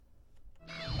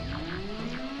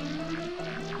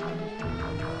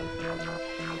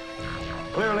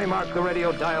Clearly mark the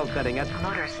radio dial setting at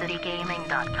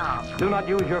MotorCityGaming.com. Do not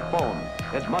use your phone.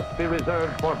 It must be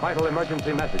reserved for vital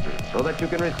emergency messages so that you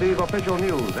can receive official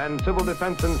news and civil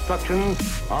defense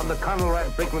instructions on the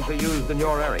Conelrad frequency used in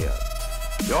your area.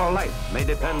 Your life may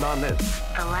depend on this.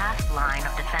 The last line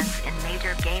of defense in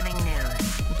major gaming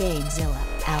news. Gamezilla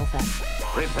Alpha.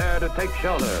 Prepare to take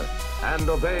shelter and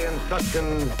obey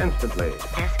instructions instantly.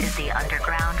 This is the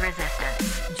underground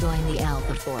resistance. Join the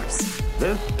Alpha Force.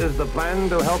 This is the plan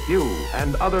to help you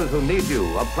and others who need you,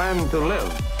 a plan to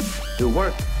live, to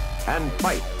work, and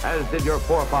fight as did your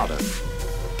forefathers.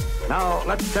 Now,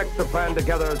 let's check the plan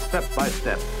together step by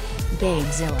step.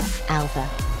 Gamezilla Alpha.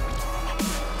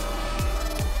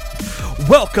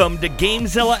 Welcome to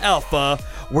Gamezilla Alpha,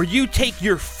 where you take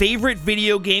your favorite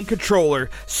video game controller,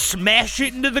 smash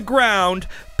it into the ground,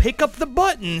 pick up the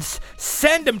buttons,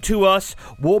 send them to us,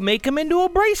 we'll make them into a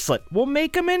bracelet, we'll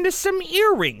make them into some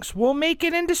earrings, we'll make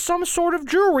it into some sort of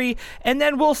jewelry, and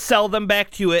then we'll sell them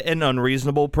back to you at an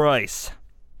unreasonable price.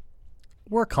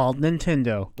 We're called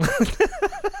Nintendo.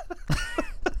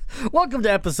 Welcome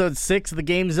to episode 6 of the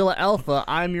Gamezilla Alpha.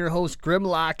 I'm your host,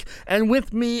 Grimlock, and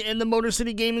with me in the Motor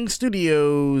City Gaming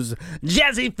Studios,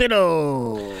 Jazzy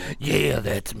Fiddle. Yeah,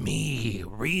 that's me.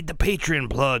 Read the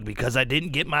Patreon plug because I didn't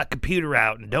get my computer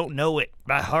out and don't know it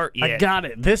by heart yet. I got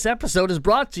it. This episode is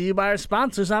brought to you by our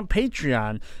sponsors on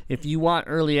Patreon. If you want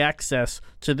early access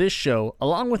to this show,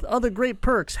 along with other great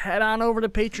perks, head on over to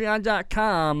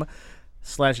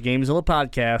patreon.com/Gamezilla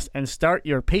Podcast and start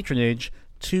your patronage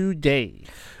today.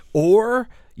 Or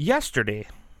yesterday.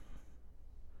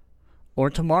 Or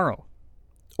tomorrow.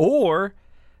 Or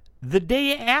the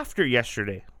day after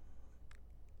yesterday.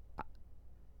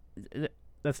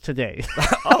 That's today.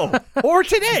 Oh, or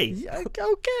today.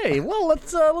 Okay, well,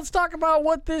 let's talk about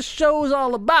what this show is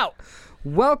all about.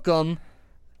 Welcome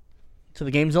to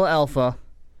the Gamezilla Alpha.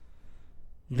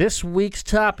 This week's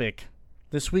topic,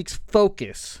 this week's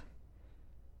focus,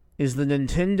 is the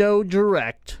Nintendo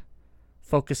Direct,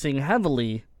 focusing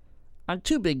heavily on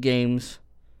two big games,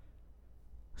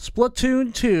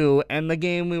 Splatoon 2 and the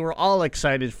game we were all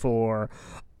excited for,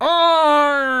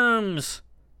 ARMS!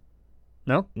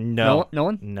 No? No. No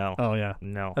one? No. Oh, yeah.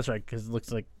 No. That's right, because it looks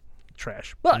like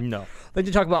trash. But No. they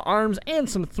did talk about ARMS and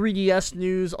some 3DS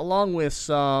news, along with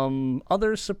some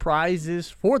other surprises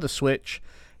for the Switch.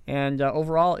 And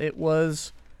overall, it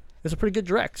was a pretty good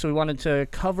Direct. So we wanted to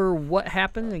cover what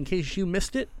happened in case you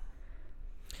missed it.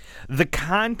 The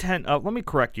content of, let me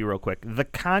correct you real quick. The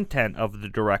content of the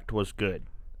Direct was good.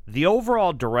 The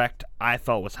overall Direct, I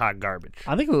felt, was hot garbage.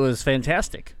 I think it was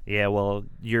fantastic. Yeah, well,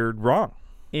 you're wrong.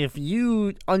 If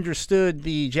you understood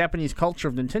the Japanese culture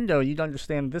of Nintendo, you'd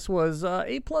understand this was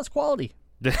A+ quality.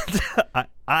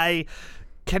 I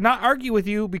cannot argue with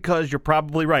you because you're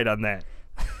probably right on that.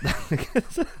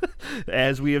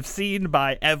 As we have seen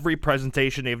by every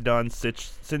presentation they've done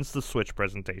since the Switch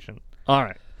presentation. All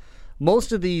right.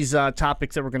 Most of these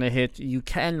topics that we're going to hit, you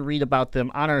can read about them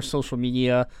on our social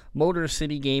media, Motor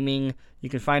City Gaming. You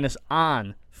can find us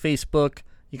on Facebook.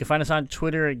 You can find us on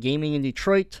Twitter at Gaming in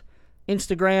Detroit,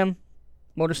 Instagram,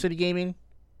 Motor City Gaming.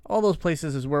 All those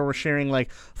places is where we're sharing like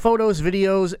photos,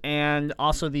 videos, and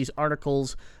also these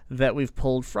articles that we've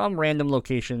pulled from random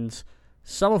locations.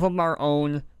 Some of them are our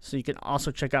own, so you can also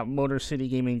check out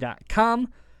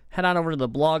MotorCityGaming.com. Head on over to the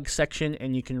blog section,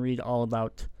 and you can read all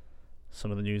about some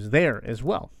of the news there as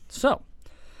well. So,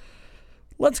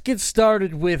 let's get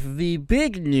started with the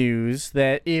big news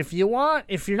that if you're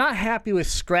not happy with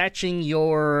scratching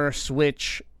your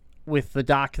Switch with the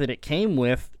dock that it came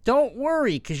with, don't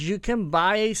worry, because you can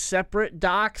buy a separate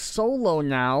dock solo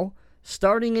now,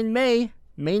 starting in May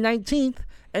 19th,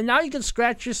 and now you can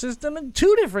scratch your system in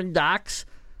two different docks,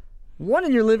 one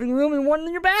in your living room and one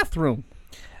in your bathroom.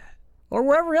 Or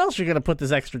wherever else you're going to put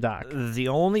this extra dock. The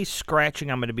only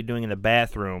scratching I'm going to be doing in the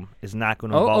bathroom is not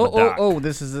going to involve a dock.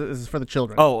 This is for the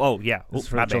children. Yeah. This is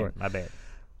for My the children.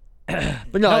 bad.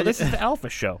 But no, This is the Alpha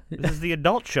show. This is the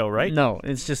adult show, right? No,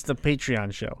 it's just the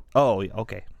Patreon show. Oh,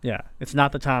 okay. Yeah, it's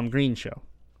not the Tom Green show.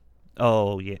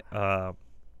 Oh, yeah.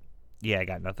 Yeah, I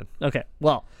got nothing. Okay,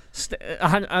 well,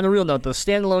 on a real note, the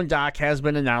standalone dock has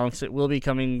been announced. It will be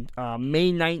coming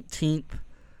May 19th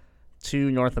to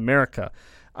North America.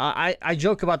 I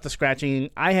joke about the scratching.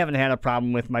 I haven't had a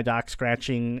problem with my dock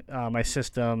scratching my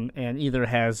system, and either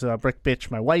has Brick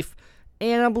Bitch, my wife,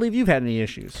 and I don't believe you've had any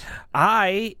issues.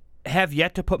 I have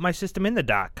yet to put my system in the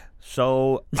dock,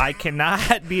 so I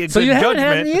cannot be a So good you haven't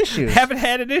judgment. had any issues. Haven't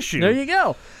had an issue. There you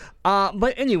go.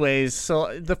 But anyways,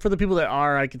 so for the people that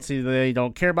are, I can see they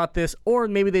don't care about this, or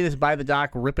maybe they just buy the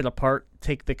dock, rip it apart,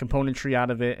 take the componentry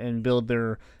out of it, and build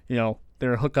their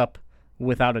hookup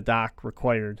without a dock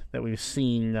required that we've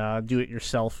seen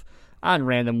do-it-yourself on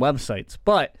random websites.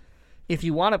 But if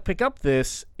you want to pick up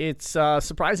this, it's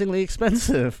surprisingly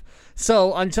expensive.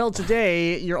 So until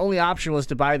today, your only option was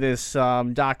to buy this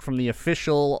dock from the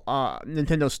official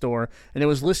Nintendo store, and it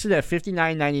was listed at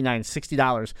 $59.99,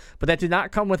 $60. But that did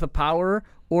not come with a power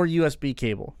or USB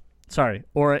cable. Sorry,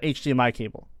 or an HDMI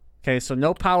cable. Okay, so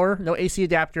no power, no AC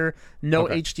adapter, no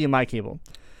HDMI cable.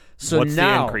 So what's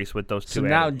now, the increase with those two? So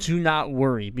now do not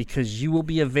worry, because you will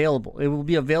be available. It will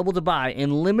be available to buy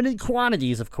in limited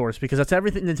quantities, of course, because that's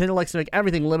everything. Nintendo likes to make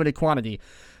everything limited quantity.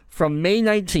 From May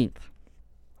 19th,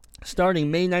 starting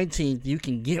May 19th, you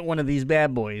can get one of these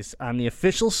bad boys on the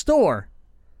official store.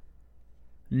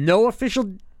 No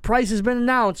official price has been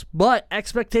announced, but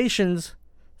expectations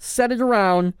set it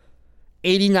around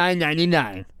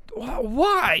 $89.99.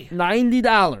 Why?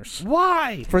 $90.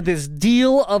 Why? For this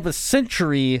deal of a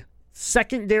century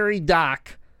secondary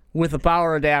dock with a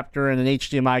power adapter and an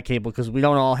HDMI cable, because we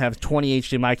don't all have 20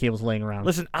 HDMI cables laying around.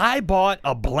 Listen, I bought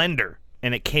a blender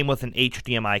and it came with an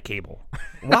HDMI cable.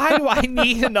 Why do I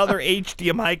need another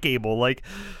HDMI cable? Like,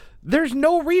 there's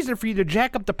no reason for you to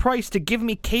jack up the price to give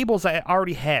me cables I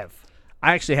already have.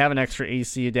 I actually have an extra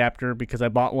AC adapter because I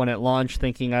bought one at launch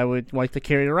thinking I would like to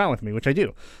carry it around with me, which I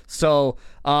do. So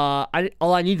all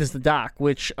I need is the dock,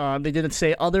 which they didn't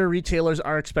say. Other retailers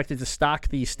are expected to stock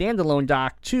the standalone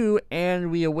dock too,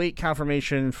 and we await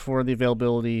confirmation for the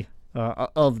availability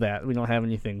of that. We don't have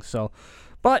anything. So,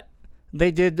 but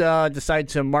they did decide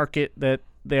to market that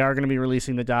they are going to be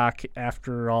releasing the dock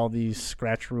after all these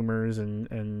scratch rumors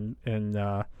and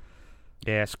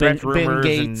yeah, scratch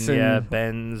rumors and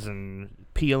bends and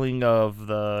peeling of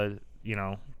the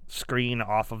screen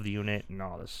off of the unit and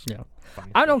all this. Yeah,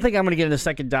 I don't think I'm going to get in a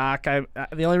second dock.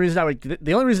 The only reason I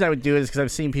would do it is because I've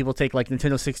seen people take like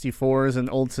Nintendo 64s and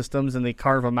old systems and they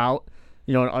carve them out.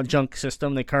 A junk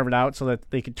system, they carve it out so that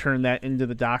they could turn that into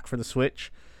the dock for the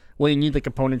Switch. Well, you need the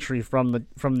componentry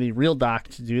from the real dock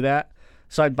to do that.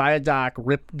 So I'd buy a dock,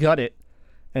 gut it,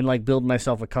 and like build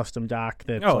myself a custom dock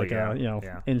that's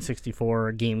N64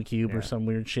 or GameCube or some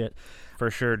weird shit. For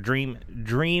sure,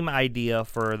 dream idea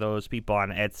for those people on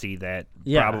Etsy that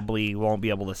probably won't be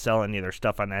able to sell any of their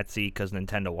stuff on Etsy because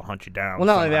Nintendo will hunt you down. Well,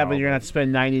 not only that, but you're gonna have to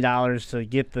spend $90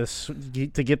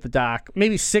 to get the dock.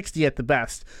 Maybe $60 at the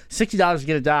best. $60 to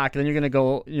get a dock, and then you're gonna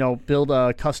go build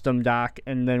a custom dock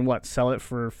and then sell it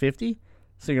for $50.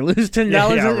 So you lose $10.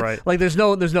 Yeah, right. Like there's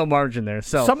no margin there.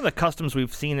 So some of the customs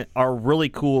we've seen are really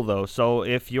cool though. So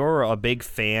if you're a big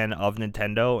fan of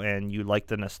Nintendo and you like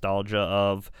the nostalgia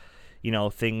of,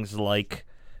 things like,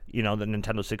 the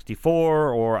Nintendo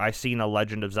 64, or I seen a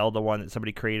Legend of Zelda one that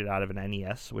somebody created out of an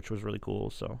NES, which was really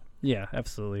cool. So yeah,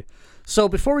 absolutely. So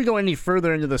before we go any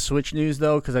further into the Switch news,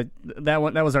 though, because that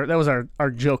was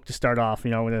our joke to start off,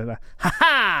 with a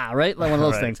ha-ha, right? Like one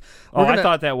of those things. I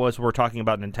thought that was we're talking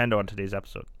about Nintendo on today's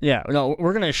episode. Yeah, no,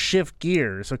 we're gonna shift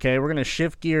gears. Okay, we're gonna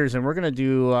shift gears, and we're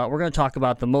gonna talk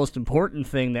about the most important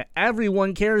thing that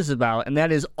everyone cares about, and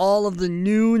that is all of the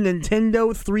new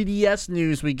Nintendo 3DS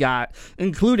news we got,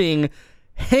 including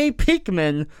Hey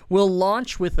Pikmin will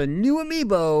launch with a new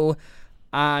amiibo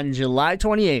on July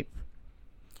 28th.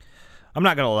 I'm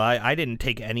not going to lie, I didn't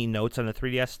take any notes on the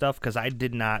 3DS stuff because I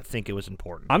did not think it was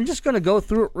important. I'm just going to go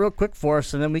through it real quick for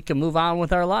us, and then we can move on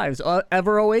with our lives.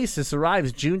 Ever Oasis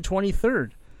arrives June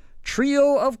 23rd.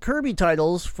 Trio of Kirby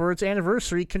titles for its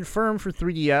anniversary confirmed for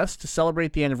 3DS to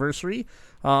celebrate the anniversary.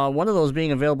 One of those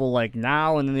being available like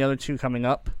now, and then the other two coming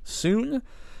up soon.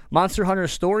 Monster Hunter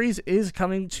Stories is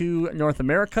coming to North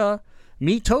America.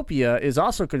 Miitopia is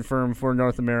also confirmed for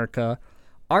North America.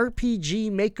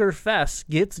 RPG Maker Fest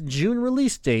gets June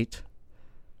release date.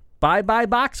 Bye Bye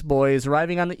Box Boy is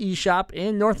arriving on the eShop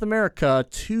in North America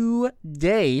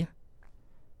today.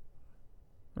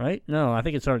 Right? No, I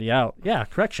think it's already out. Yeah,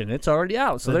 correction. It's already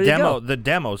out. So there you go. The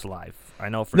demo's live. I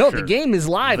know for sure. No, the game is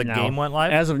live now. The game went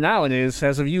live? As of now, it is.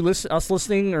 As of us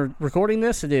listening or recording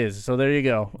this, it is. So there you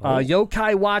go.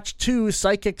 Yokai Watch 2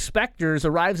 Psychic Spectres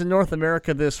arrives in North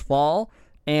America this fall.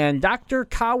 And Dr.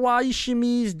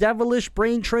 Kawaishimi's Devilish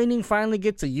Brain Training finally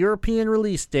gets a European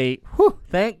release date. Whew,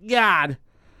 thank God.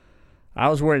 I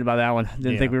was worried about that one.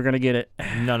 Didn't think we were going to get it.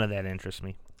 None of that interests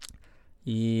me.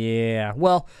 Yeah.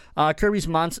 Well, Kirby's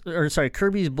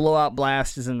Blowout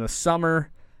Blast is in the summer.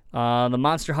 The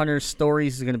Monster Hunter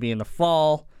Stories is going to be in the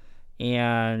fall.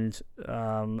 And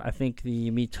I think the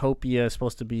Miitopia is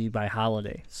supposed to be by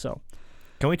holiday. So...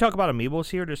 Can we talk about amiibos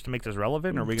here just to make this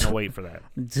relevant, or are we going to wait for that?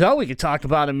 So we could talk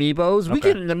about amiibos. Okay. We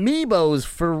get amiibos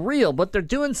for real, but they're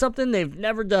doing something they've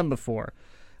never done before.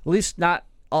 At least not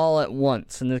all at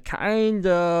once. And it kind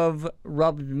of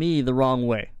rubbed me the wrong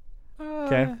way.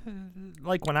 Okay.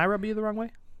 Like when I rub you the wrong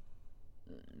way?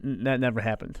 That never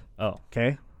happened. Oh,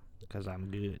 Okay. because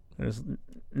I'm good.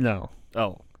 No.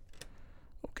 Oh,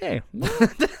 Okay.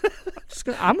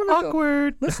 I'm gonna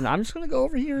awkward. Listen, I'm just gonna go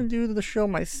over here and do the show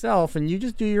myself, and you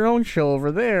just do your own show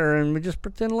over there, and we just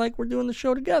pretend like we're doing the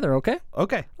show together. Okay?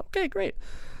 Okay. Okay, great.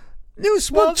 New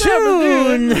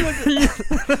Splatoon!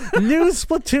 New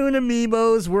Splatoon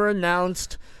amiibos were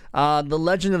announced. The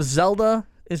Legend of Zelda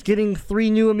is getting 3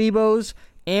 new amiibos,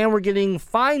 and we're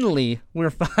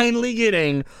finally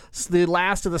getting the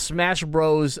last of the Smash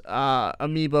Bros.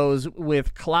 Amiibos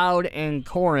with Cloud and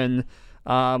Corrin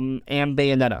and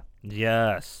Bayonetta.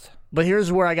 Yes. But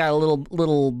here's where I got a little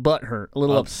butthurt, a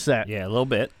little upset. Yeah, a little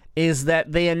bit. Is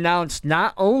that they announced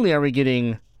not only are we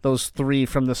getting those 3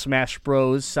 from the Smash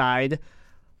Bros. Side,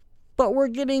 but we're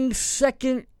getting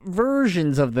second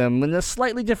versions of them in a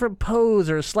slightly different pose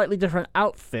or a slightly different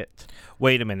outfit.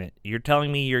 Wait a minute. You're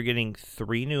telling me you're getting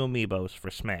 3 new amiibos for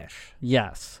Smash.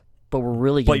 Yes, but we're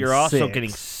really getting But you're also 6. getting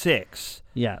 6.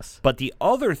 Yes. But the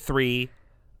other 3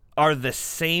 are the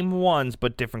same ones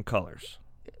but different colors.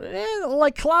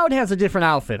 Like Cloud has a different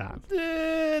outfit on.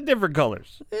 Different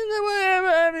colors.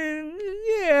 I mean,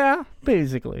 yeah,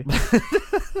 basically.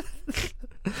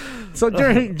 So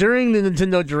during the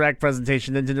Nintendo Direct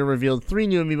presentation, Nintendo revealed 3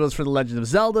 new amiibos for the Legend of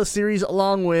Zelda series,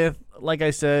 along with, like I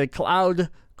said, Cloud,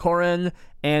 Corrin,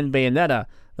 and Bayonetta.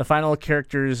 The final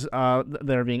characters that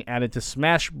are being added to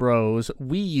Smash Bros.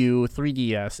 Wii U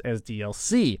 3DS as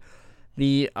DLC.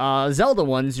 The Zelda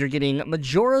ones, you're getting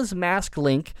Majora's Mask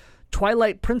Link,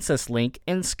 Twilight Princess Link,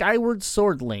 and Skyward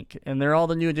Sword Link. And they're all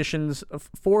the new additions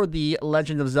for the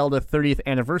Legend of Zelda 30th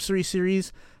Anniversary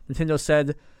series. Nintendo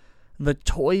said the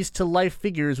Toys to Life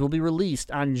figures will be released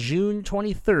on June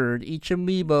 23rd. Each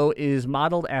amiibo is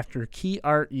modeled after key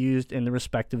art used in the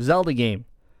respective Zelda game.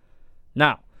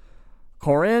 Now,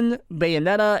 Corrin,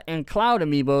 Bayonetta, and Cloud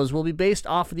amiibos will be based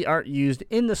off of the art used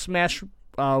in the Smash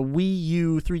Wii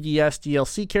U 3DS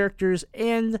DLC characters,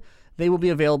 and they will be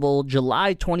available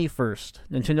July 21st.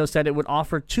 Nintendo said it would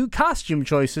offer 2 costume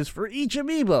choices for each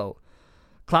amiibo.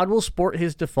 Cloud will sport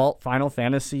his default Final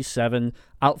Fantasy VII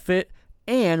outfit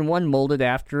and one molded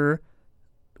after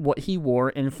what he wore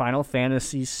in Final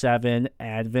Fantasy VII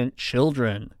Advent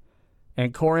Children.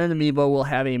 And Corrin amiibo will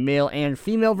have a male and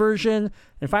female version.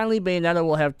 And finally, Bayonetta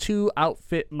will have 2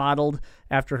 outfit modeled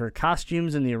after her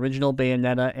costumes in the original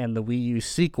Bayonetta and the Wii U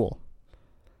sequel.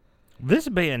 This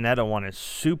Bayonetta one is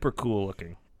super cool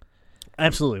looking.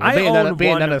 Absolutely.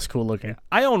 Bayonetta's cool looking.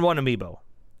 I own one amiibo.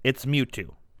 It's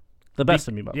Mewtwo. The best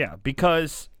amiibo. Yeah,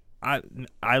 because I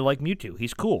like Mewtwo.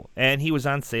 He's cool. And he was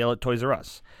on sale at Toys R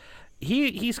Us.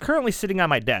 He's currently sitting on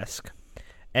my desk.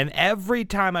 And every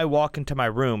time I walk into my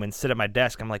room and sit at my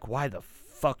desk, I'm like, why the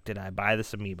fuck did I buy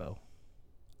this amiibo?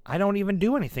 I don't even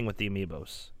do anything with the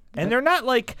amiibos. And they're not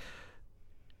like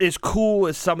as cool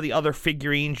as some of the other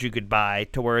figurines you could buy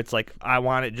to where it's like, I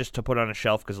want it just to put on a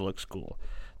shelf because it looks cool.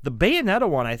 The Bayonetta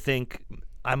one, I think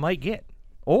I might get.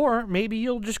 Or maybe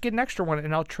you'll just get an extra one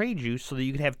and I'll trade you so that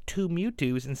you can have 2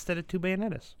 Mewtwo's instead of 2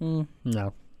 Bayonettas.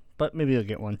 No. But maybe you'll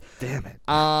get one. Damn it.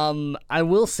 I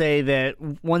will say that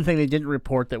one thing they didn't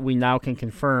report that we now can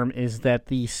confirm is that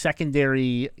the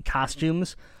secondary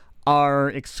costumes are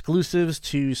exclusives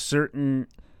to certain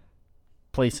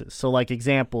places. So, like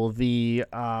example, the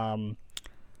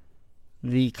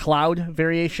Cloud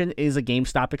variation is a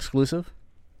GameStop exclusive.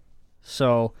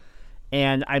 So,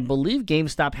 and I believe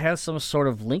GameStop has some sort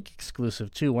of Link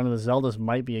exclusive too. One of the Zeldas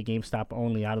might be a GameStop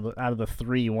only. Out of the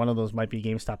 3, one of those might be a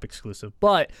GameStop exclusive.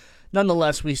 But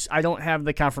nonetheless, I don't have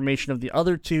the confirmation of the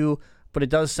other 2, but it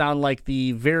does sound like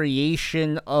the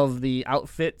variation of the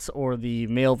outfits or the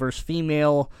male versus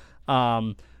female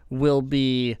will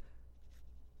be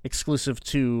exclusive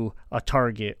to a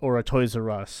Target or a Toys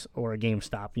R Us or a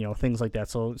GameStop, things like that.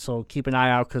 So keep an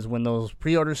eye out, because when those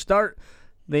pre-orders start,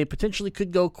 they potentially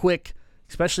could go quick,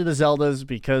 especially the Zeldas,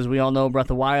 because we all know Breath of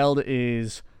the Wild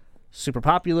is super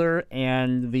popular,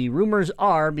 and the rumors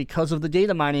are, because of the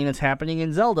data mining that's happening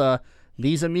in Zelda,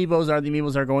 these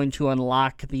amiibos are going to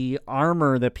unlock the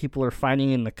armor that people are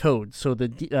finding in the code. So the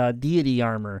deity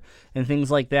armor and things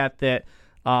like that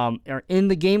are in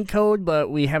the game code, but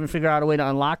we haven't figured out a way to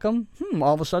unlock them.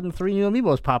 All of a sudden, 3 new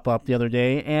amiibos pop up the other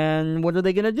day, and what are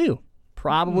they going to do?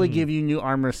 Probably give you new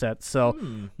armor sets. So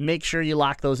make sure you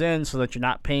lock those in so that you're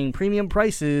not paying premium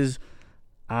prices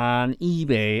on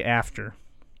eBay after.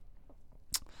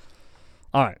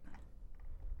 All right.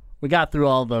 We got through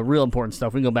all the real important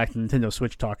stuff. We can go back to Nintendo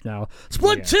Switch talk now.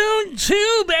 Splatoon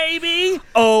 2, baby!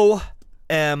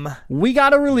 We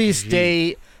got a release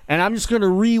date, and I'm just going to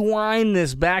rewind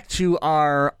this back to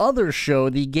our other show,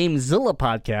 the GameZilla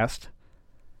podcast.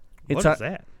 What is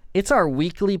that? It's our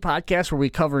weekly podcast where we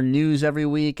cover news every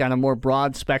week on a more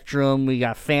broad spectrum. We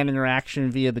got fan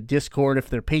interaction via the Discord if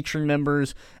they're patron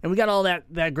members, and we got all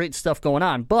that great stuff going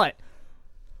on. But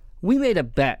we made a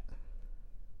bet.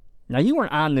 Now, you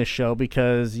weren't on this show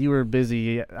because you were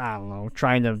busy, I don't know,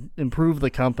 trying to improve the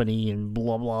company and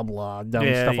blah, blah, blah,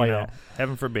 dumb stuff like that.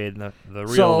 Heaven forbid, the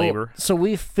real labor. So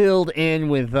we filled in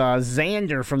with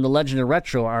Xander from the Legend of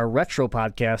Retro, our retro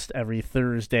podcast, every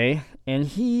Thursday, and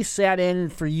he sat in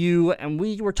for you, and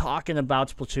we were talking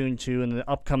about Splatoon 2 and the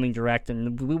upcoming Direct,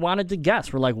 and we wanted to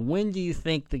guess. We're like, when do you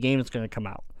think the game is going to come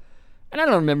out? And I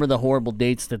don't remember the horrible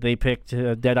dates that they picked,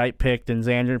 Deadite picked and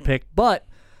Xander picked, but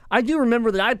I do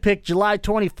remember that I picked July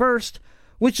 21st,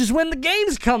 which is when the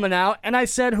game's coming out, and I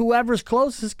said whoever's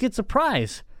closest gets a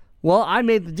prize. Well, I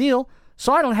made the deal,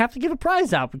 so I don't have to give a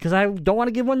prize out because I don't want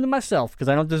to give one to myself because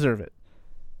I don't deserve it.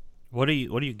 What do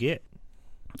you get?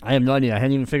 I have no idea. I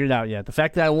hadn't even figured it out yet. The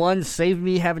fact that I won saved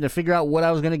me having to figure out what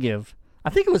I was going to give. I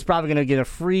think it was probably going to get a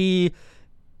free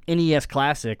NES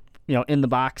Classic, in the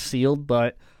box sealed,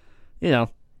 but,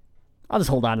 I'll just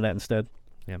hold on to that instead.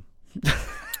 Yeah.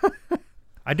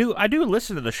 I do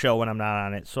listen to the show when I'm not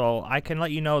on it, so I can let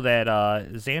you know that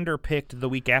Xander picked the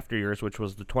week after yours, which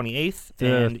was the 28th,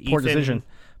 and poor Ethan decision.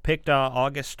 picked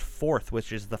August 4th,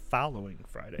 which is the following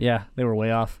Friday. Yeah, they were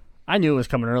way off. I knew it was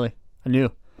coming early. I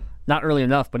knew. Not early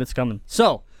enough, but it's coming.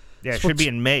 So, yeah, it should be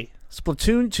in May.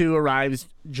 Splatoon 2 arrives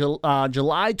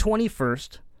July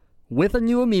 21st with a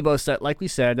new amiibo set, like we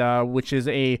said, which is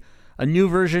a new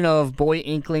version of Boy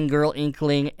Inkling, Girl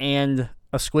Inkling, and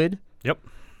a squid. Yep.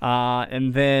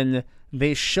 And then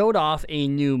they showed off a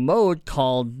new mode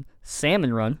called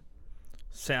Salmon Run.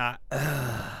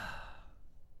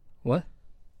 What?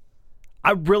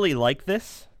 I really like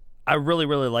this. I really,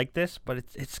 really like this, but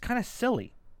it's kind of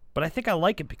silly. But I think I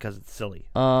like it because it's silly.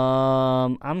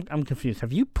 I'm confused.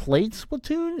 Have you played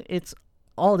Splatoon? It's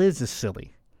all it is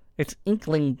silly. It's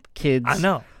Inkling kids. I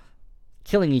know.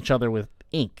 Killing each other with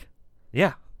ink.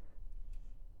 Yeah.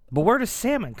 But where does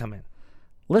salmon come in?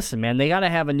 Listen, man, they gotta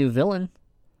have a new villain.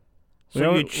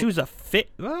 So you choose a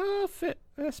Splatoon.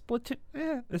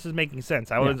 Yeah, this is making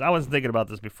sense. I was thinking about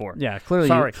this before. Yeah, clearly.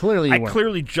 Sorry, clearly, I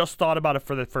clearly just thought about it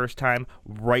for the first time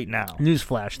right now.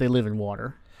 Newsflash: they live in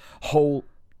water.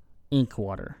 Ink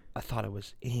water. I thought it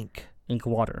was ink. Ink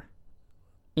water.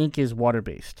 Ink is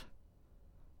water-based.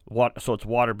 So it's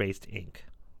water-based ink.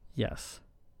 Yes.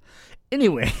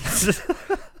 Anyways,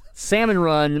 Salmon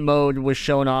Run mode was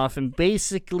shown off, and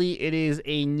basically it is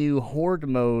a new horde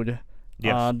mode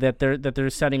that they're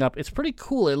setting up. It's pretty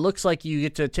cool. It looks like you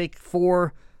get to take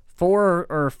four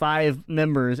or five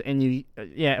members, and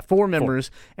four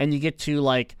members, and you get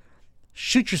to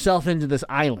shoot yourself into this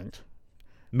island.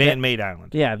 Man-made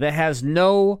island. Yeah, that has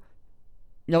no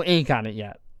ink on it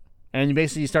yet. And you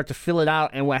basically start to fill it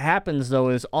out, and what happens, though,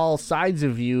 is all sides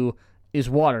of you is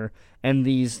water, and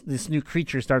this new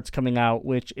creature starts coming out,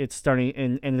 which it's starting,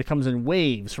 and it comes in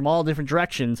waves from all different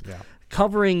directions,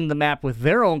 covering the map with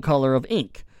their own color of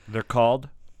ink. They're called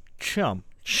Chum.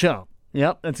 Chum.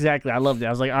 Yep, that's exactly. I loved it. I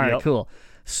was like, all right, cool.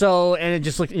 So, and it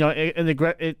just looked,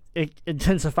 it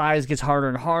intensifies, gets harder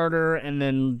and harder, and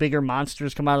then bigger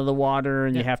monsters come out of the water,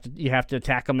 and you have to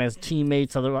attack them as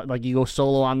teammates. Otherwise, you go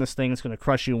solo on this thing, it's going to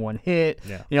crush you in one hit.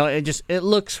 Yeah. It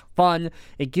looks fun.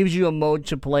 It gives you a mode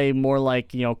to play more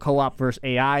like co-op versus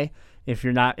AI. If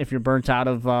you're burnt out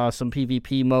of some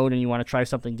PvP mode and you want to try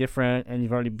something different, and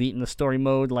you've already beaten the story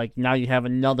mode, now you have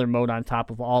another mode on top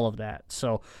of all of that.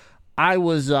 So.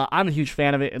 I'm a huge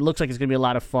fan of it. It looks like it's gonna be a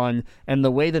lot of fun, and the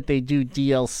way that they do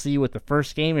DLC with the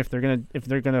first game, if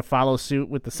they're gonna follow suit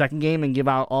with the second game and give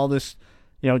out all this,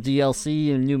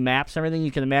 DLC and new maps and everything, you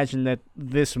can imagine that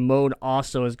this mode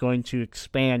also is going to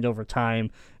expand over time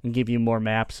and give you more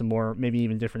maps and more, maybe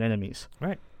even different enemies.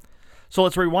 Right. So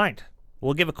let's rewind.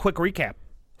 We'll give a quick recap.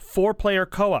 4-player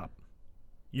co-op.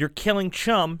 You're killing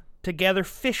chum to gather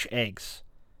fish eggs,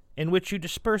 in which you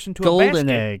disperse into a basket. Golden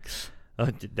eggs.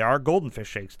 There are golden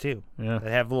fish eggs, too. Yeah. That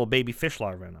have little baby fish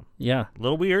larvae in them. Yeah. A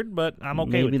little weird, but I'm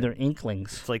okay with it. Maybe they're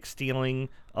inklings. It's like stealing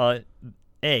an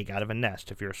egg out of a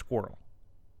nest if you're a squirrel.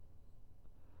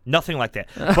 Nothing like that.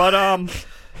 But,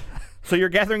 so you're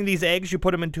gathering these eggs, you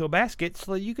put them into a basket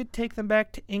so that you could take them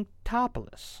back to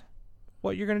Inktopolis.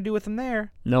 What you're going to do with them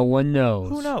there? No one knows.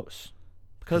 Who knows?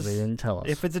 Because they didn't tell us.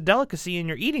 If it's a delicacy and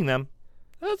you're eating them,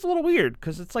 that's a little weird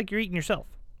because it's like you're eating yourself.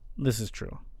 This is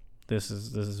true. This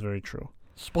is very true.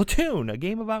 Splatoon, a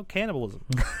game about cannibalism.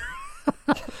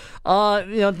 So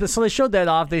they showed that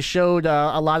off. They showed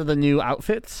a lot of the new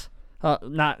outfits.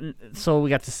 So we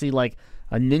got to see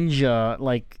ninja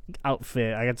like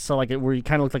outfit. I saw like where you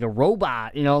kind of looked like a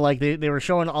robot. Like they were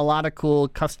showing a lot of cool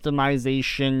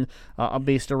customization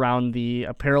based around the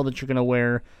apparel that you're gonna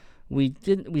wear.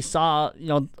 We saw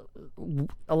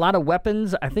a lot of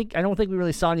weapons. I don't think we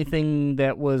really saw anything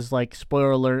that was like,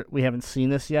 spoiler alert, we haven't seen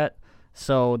this yet,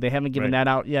 so they haven't given that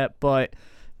out yet. But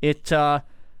it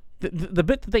the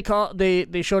bit that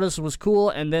they showed us was cool,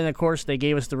 and then of course they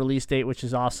gave us the release date, which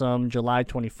is awesome, July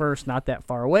 21st, not that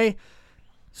far away.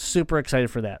 Super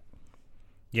excited for that.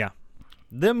 Yeah.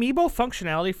 The amiibo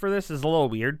functionality for this is a little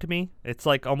weird to me. It's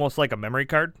like almost like a memory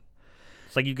card.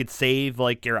 It's like you could save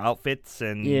like your outfits,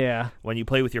 and when you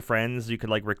play with your friends, you could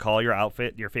like recall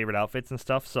your favorite outfits and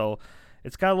stuff. So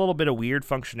it's got a little bit of weird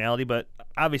functionality, but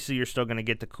obviously you're still going to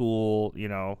get the cool,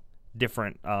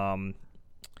 different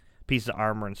pieces of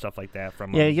armor and stuff like that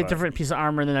from. Yeah, you get different pieces of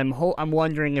armor, and then I'm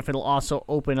wondering if it'll also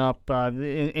open up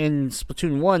in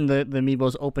Splatoon 1. The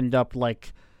amiibos opened up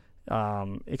like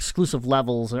exclusive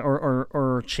levels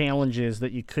or challenges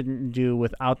that you couldn't do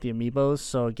without the amiibos,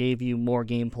 so it gave you more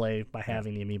gameplay by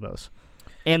having the amiibos.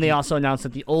 And they also announced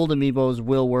that the old amiibos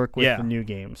will work with the new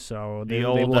game, so they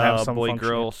will have some boy, function.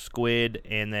 girl, squid,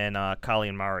 and then Kali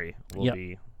and Mari will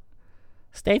be.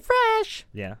 Stay fresh.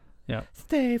 Yeah. Yeah.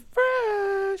 Stay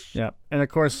fresh. Yeah, and of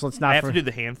course, let's not. I have to do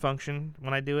the hand function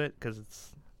when I do it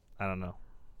because I don't know.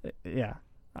 Yeah,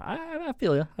 I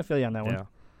feel you. I feel you on that one. Yeah.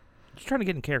 Just trying to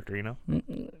get in character,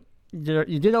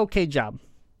 You did okay job.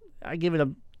 I give it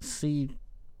a C-.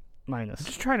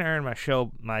 Just trying to earn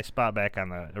my spot back on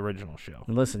the original show.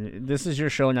 Listen, this is your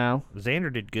show now.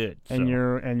 Xander did good, and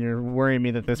you're worrying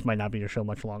me that this might not be your show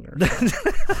much longer.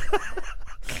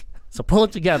 So pull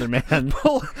it together, man.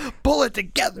 pull it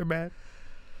together, man.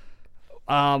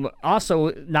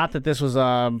 Also, not that this was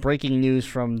breaking news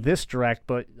from this direct,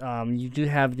 but you do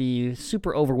have the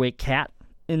super overweight cat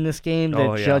in this game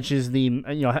that judges the.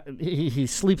 He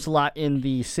sleeps a lot in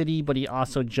the city, but he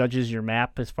also judges your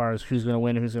map as far as who's going to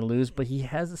win and who's going to lose. But he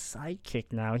has a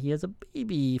sidekick now. He has a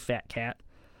baby fat cat,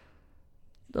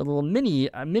 a little mini.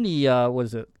 What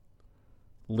is it?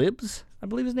 Libs, I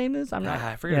believe his name is.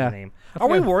 I forget his name. Are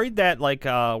we worried that like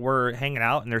we're hanging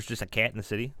out and there's just a cat in the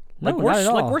city? Like no, not at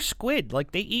all. Like we're squid.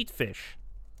 Like they eat fish.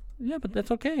 Yeah, but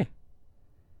that's okay.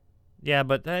 Yeah,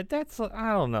 but that's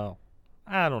I don't know.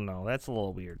 That's a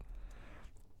little weird.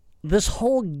 This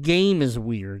whole game is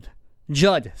weird.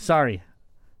 Judd is his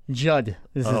name.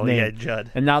 Oh yeah,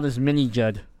 Judd. And now there's mini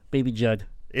Judd, baby Judd.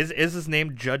 Is his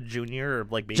name Judd Jr. or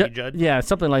like baby Judd? Yeah,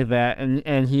 something like that.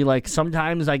 And he like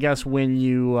sometimes I guess when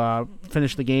you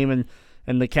finish the game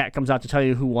and the cat comes out to tell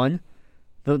you who won,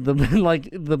 the like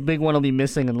the big one will be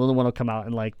missing and the little one will come out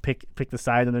and like pick the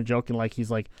side, and they're joking like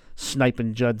he's like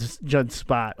sniping Judd's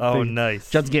spot. Oh, nice.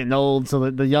 Judd's getting old, so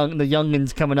the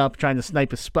youngin's coming up trying to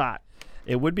snipe his spot.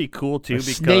 It would be cool too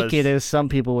because snake it, as some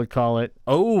people would call it.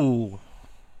 Oh,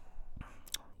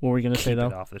 what were we gonna say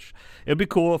though? It'd be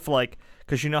cool if like.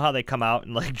 Because you know how they come out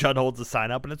and like Judd holds the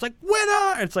sign up and it's like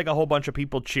winner. And it's like a whole bunch of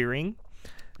people cheering,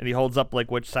 and he holds up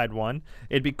like which side won.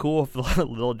 It'd be cool if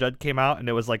little Judd came out and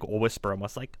it was like a whisper,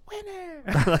 almost like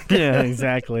winner. Yeah,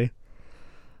 exactly.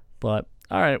 But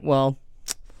all right, well,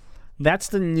 that's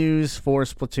the news for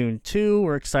Splatoon 2.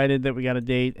 We're excited that we got a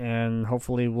date, and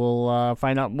hopefully we'll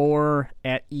find out more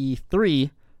at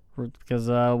E3 because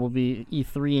we'll be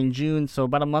E3 in June, so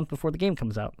about a month before the game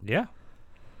comes out. Yeah.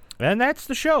 And that's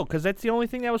the show, because that's the only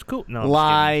thing that was cool. No,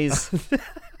 lies.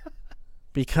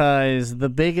 Because the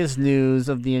biggest news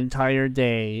of the entire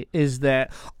day is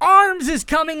that ARMS is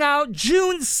coming out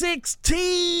June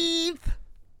 16th.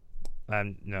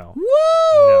 No. Woo!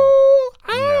 No.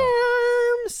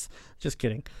 ARMS! Just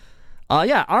kidding.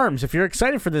 Yeah, ARMS. If you're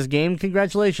excited for this game,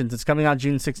 congratulations. It's coming out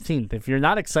June 16th. If you're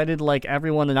not excited like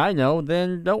everyone that I know,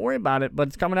 then don't worry about it. But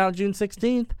it's coming out June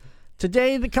 16th.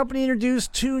 Today, the company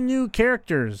introduced 2 new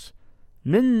characters.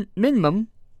 Min Min. Min.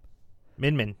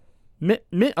 And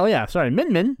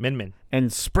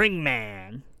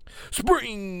Springman.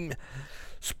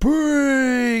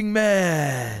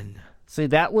 Springman. See,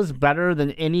 that was better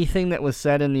than anything that was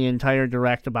said in the entire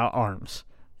direct about ARMS.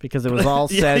 Because it was all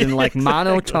said in like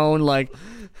monotone, like,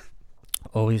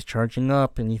 oh, he's charging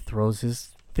up and he throws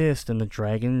his fist and the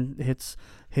dragon hits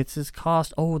his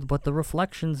cost. Oh, but the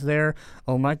reflection's there.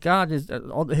 Oh my God, his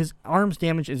arms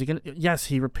damage. Is he gonna? Yes,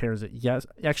 he repairs it. Yes,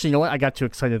 actually, you know what? I got too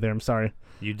excited there. I'm sorry.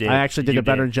 You did. I actually did a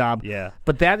better job. Yeah.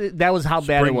 But that was how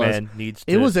bad it was.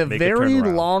 It was a very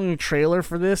long trailer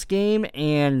for this game,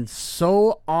 and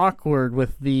so awkward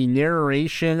with the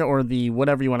narration or the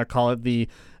whatever you want to call it, the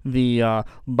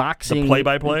boxing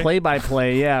play-by-play.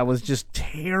 Play-by-play. Yeah, it was just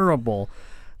terrible.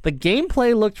 The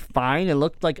gameplay looked fine. It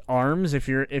looked like ARMS if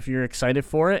you're excited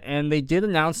for it, and they did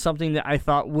announce something that I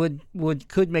thought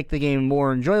could make the game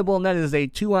more enjoyable, and that is a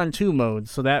 2-on-2 mode.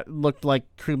 So that looked like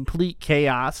complete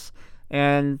chaos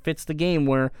and fits the game,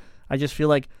 where I just feel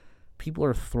like people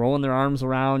are throwing their arms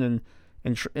around and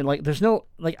like there's no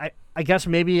like I guess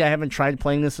maybe I haven't tried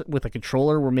playing this with a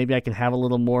controller where maybe I can have a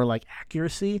little more like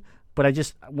accuracy. But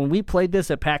when we played this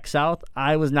at PAX South,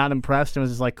 I was not impressed and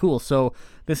was just like, cool. So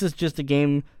this is just a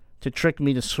game to trick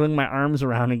me to swing my arms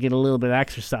around and get a little bit of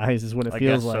exercise is what it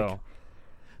feels like. So.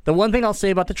 The one thing I'll say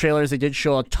about the trailer is they did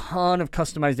show a ton of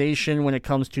customization when it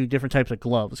comes to different types of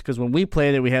gloves. Because when we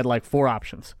played it, we had like 4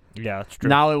 options. Yeah, that's true.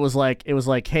 Now it was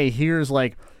like, hey, here's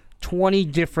like 20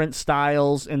 different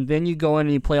styles, and then you go in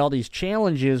and you play all these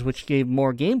challenges, which gave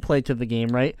more gameplay to the game,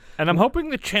 right? And I'm hoping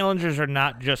the challenges are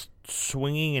not just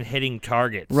swinging and hitting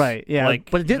targets. Right, yeah. Like,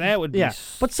 but that would be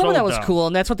But some of that was dumb. cool,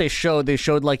 and that's what they showed. They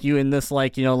showed, like, you in this,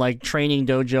 like, you know, like, training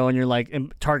dojo, and you're, like,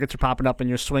 and targets are popping up, and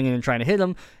you're swinging and trying to hit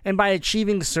them. And by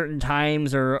achieving certain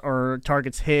times or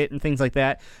targets hit and things like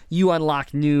that, you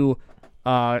unlock new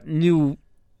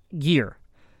gear.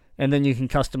 And then you can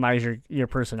customize your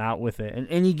person out with it. And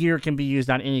any gear can be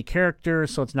used on any character,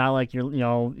 so it's not like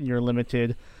you're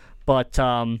limited. But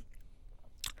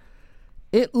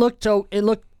it looked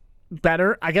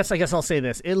better. I guess I'll say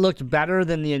this. It looked better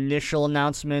than the initial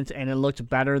announcement, and it looked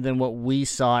better than what we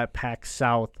saw at PAX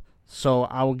South. So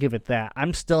I will give it that.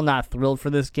 I'm still not thrilled for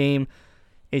this game.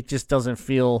 It just doesn't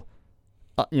feel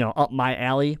up my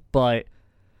alley, but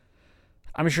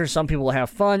I'm sure some people will have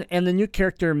fun. And the new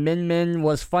character, Min Min,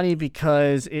 was funny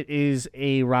because it is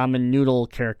a ramen noodle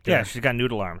character. Yeah, she's got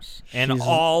noodle arms. And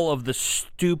all of the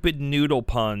stupid noodle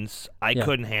puns, I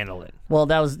couldn't handle it. Well,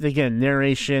 that was, again,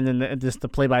 narration and just the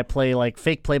play-by-play, like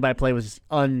fake play-by-play was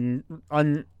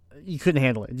you couldn't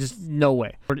handle it. Just no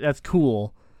way. That's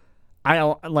cool. I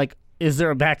don't, like, is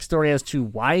there a backstory as to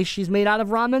why she's made out of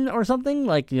ramen or something?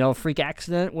 Like, a freak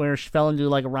accident where she fell into,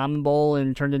 like, a ramen bowl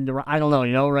and turned into I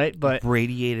don't know, right? But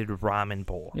radiated ramen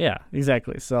bowl. Yeah,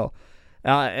 exactly. So,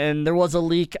 and there was a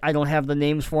leak. I don't have the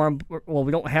names for them. Well,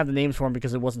 we don't have the names for them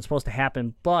because it wasn't supposed to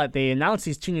happen. But they announced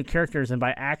these 2 new characters, and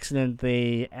by accident,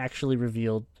 they actually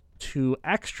revealed 2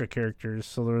 extra characters.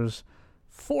 So there's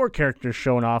 4 characters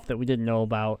showing off that we didn't know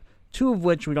about, 2 of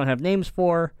which we don't have names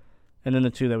for, and then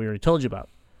the 2 that we already told you about.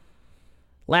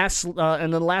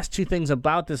 And the last 2 things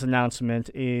about this announcement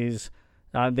is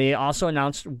they also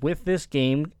announced with this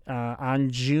game on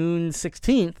June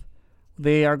 16th,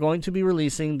 they are going to be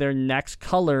releasing their next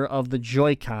color of the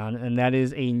Joy-Con, and that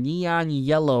is a neon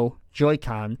yellow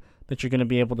Joy-Con that you're going to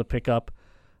be able to pick up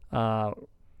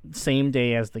same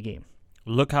day as the game.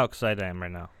 Look how excited I am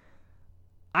right now.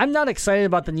 I'm not excited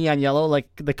about the neon yellow. Like,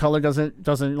 the color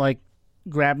doesn't like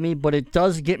grab me, but it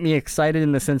does get me excited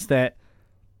in the sense that,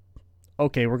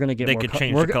 okay, we're gonna get. They could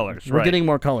change the colors. We're getting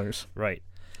more colors. Right.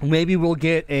 Maybe we'll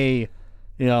get a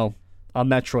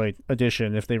Metroid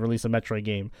edition if they release a Metroid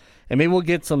game, and maybe we'll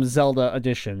get some Zelda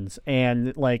editions,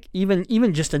 and like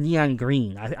even just a neon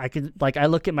green. I could, like, I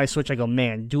look at my Switch, I go,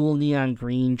 man, dual neon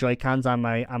green Joy-Cons on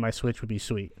my Switch would be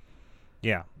sweet.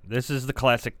 Yeah. This is the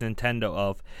classic Nintendo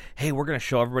of, hey, we're going to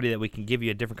show everybody that we can give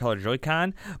you a different color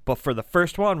Joy-Con, but for the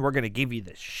first one, we're going to give you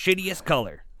the shittiest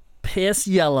color. Piss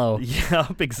yellow.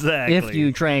 Yep, exactly. If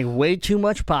you drank way too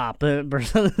much pop, way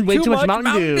too much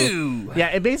Mountain Dew. Yeah,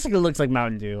 it basically looks like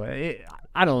Mountain Dew.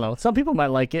 I don't know. Some people might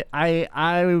like it.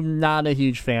 I'm not a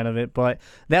huge fan of it, but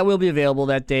that will be available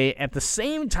that day. At the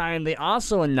same time, they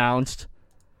also announced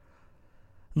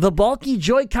the bulky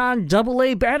Joy-Con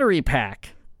AA battery pack.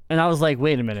 And I was like,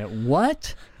 wait a minute,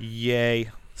 what? Yay.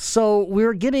 So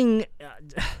we're getting...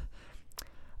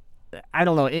 I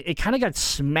don't know. It kind of got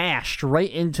smashed right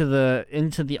into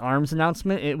the ARMS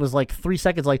announcement. It was like 3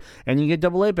 seconds, like, and you get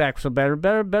AA back, so better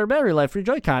battery life for your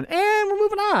Joy-Con, and we're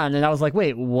moving on. And I was like,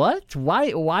 wait, what?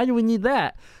 Why do we need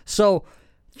that? So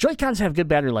Joy-Cons have good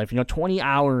battery life, 20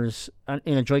 hours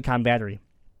in a Joy-Con battery.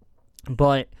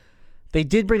 But they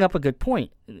did bring up a good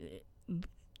point.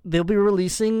 They'll be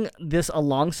releasing this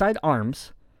alongside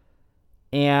ARMS.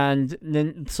 And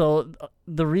then, so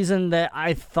the reason that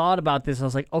I thought about this, I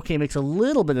was like, okay, it makes a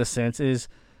little bit of sense, is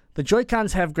the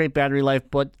Joy-Cons have great battery life,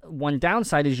 but one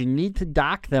downside is you need to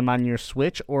dock them on your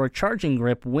Switch or a charging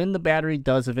grip when the battery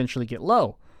does eventually get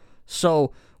low.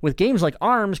 So with games like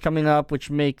ARMS coming up, which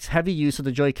makes heavy use of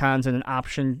the Joy-Cons as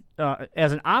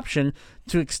an option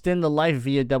to extend the life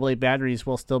via AA batteries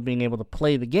while still being able to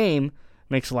play the game,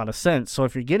 makes a lot of sense. So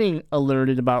if you're getting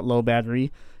alerted about low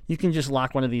battery, you can just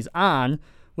lock one of these on,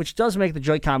 which does make the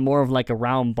Joy-Con more of like a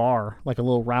round bar, like a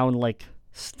little round like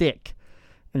stick,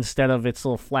 instead of its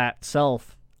little flat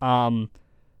self.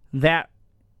 That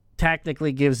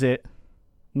technically gives it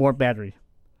more battery.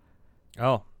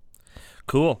 Oh,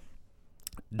 cool.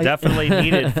 Definitely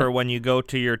needed for when you go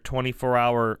to your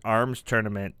 24-hour ARMS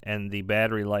tournament and the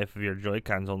battery life of your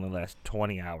Joy-Cons only lasts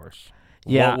 20 hours.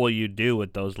 Yeah. What will you do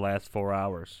with those last 4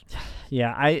 hours?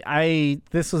 Yeah,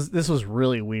 this was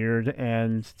really weird,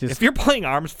 and just If you're playing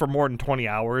ARMS for more than 20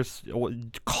 hours,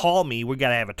 call me. We got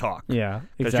to have a talk. yeah,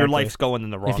 Because exactly. your life's going in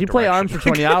the wrong If you direction. play ARMS for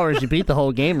 20 hours, you beat the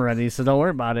whole game already, so don't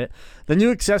worry about it. The new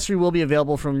accessory will be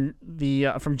available from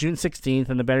June 16th,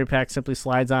 and the battery pack simply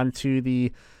slides onto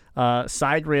the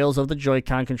side rails of the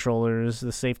Joy-Con controllers.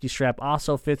 The safety strap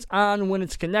also fits on when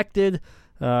it's connected.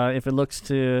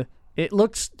 It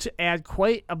looks to add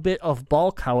quite a bit of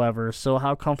bulk, however, so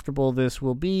how comfortable this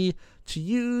will be to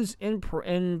use in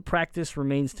practice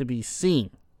remains to be seen.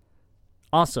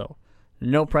 Also,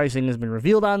 no pricing has been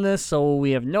revealed on this, so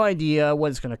we have no idea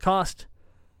what it's going to cost,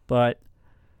 but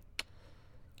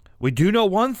we do know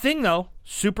one thing, though.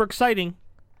 Super exciting.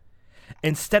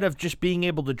 Instead of just being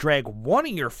able to drag one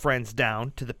of your friends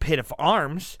down to the pit of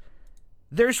ARMS,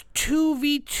 there's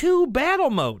 2v2 battle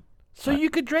mode. So you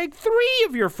could drag 3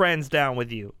 of your friends down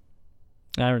with you.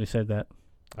 I already said that.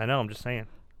 I know, I'm just saying.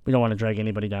 We don't want to drag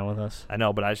anybody down with us. I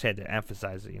know, but I just had to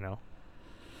emphasize it,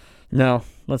 No,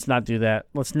 let's not do that.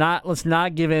 Let's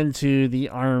not give in to the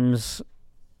ARMS.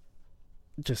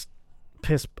 Just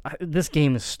piss. This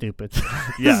game is stupid.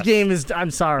 Yes. This game is. I'm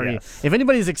sorry. Yes. If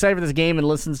anybody's excited for this game and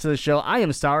listens to the show, I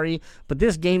am sorry, but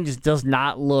this game just does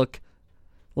not look.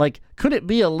 Like, could it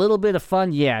be a little bit of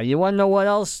fun? Yeah. You want to know what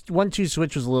else? 1-2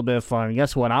 Switch was a little bit of fun.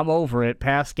 Guess what? I'm over it.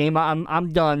 Past game. I'm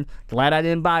done. Glad I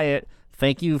didn't buy it.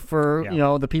 Thank you for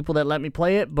the people that let me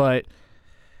play it, but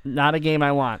not a game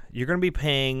I want. You're going to be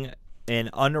paying an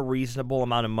unreasonable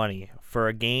amount of money for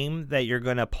a game that you're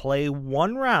going to play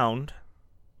one round,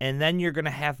 and then you're going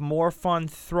to have more fun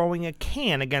throwing a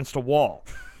can against a wall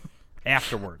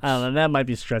afterwards. I don't know. That might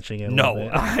be stretching it. A No, little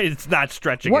bit. it's not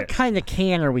stretching What it. kind of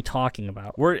can are we talking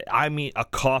about? I mean a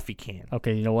coffee can.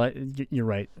 Okay, you know what? You're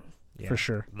right. Yeah. For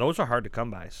sure. Those are hard to come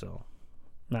by, so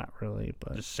Not really,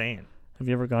 but just saying. have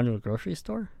you ever gone to a grocery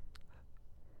store?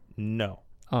 No.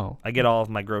 Oh. I get all of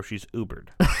my groceries Ubered.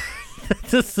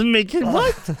 Doesn't make it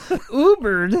what?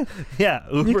 Ubered? Yeah,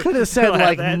 Uber. You could have said Don't have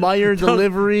like that. Meyer Don't-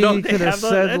 delivery. don't You they could have have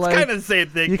those? said It's like kind of the same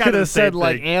thing. you kinda could the have said same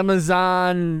like thing.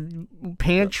 Amazon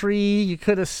pantry. You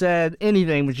could have said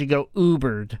anything, but you go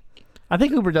Ubered. I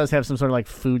think Uber does have some sort of like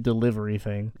food delivery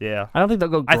thing. Yeah. I don't think they'll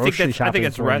go I grocery think that's. shopping. I think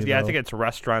it's. for you, I though. think it's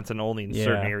restaurants and only in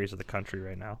certain Yeah. areas of the country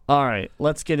right now. All right,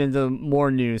 let's get into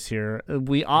more news here.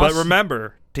 We also But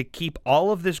remember to keep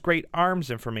all of this great ARMS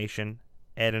information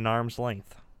at an arm's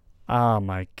length. Oh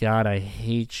my God, I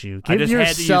hate you. I just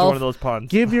had to use one of those puns.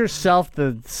 Give yourself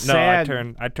the No,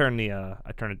 sad. I turn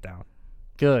it down.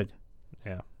 Good.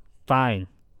 Yeah. Fine.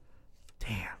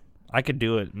 Damn. I could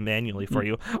do it manually for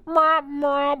you. Yeah,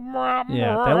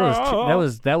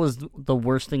 that was the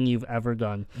worst thing you've ever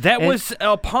done. That And was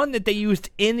a pun that they used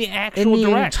in the in actual the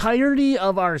direct. entirety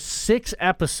of our 6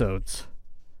 episodes.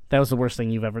 That was the worst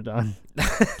thing you've ever done.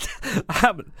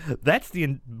 That's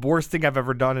the worst thing I've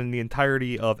ever done in the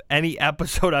entirety of any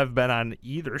episode I've been on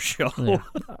either show. Yeah.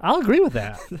 I'll agree with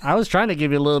that. I was trying to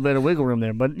give you a little bit of wiggle room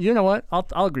there, but you know what?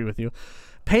 I'll agree with you.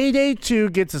 Payday 2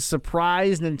 gets a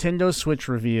surprise Nintendo Switch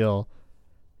reveal.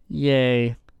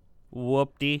 Yay.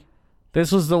 Whoop-dee.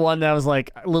 This was the one that was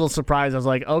like a little surprised. I was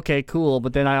like, okay, cool.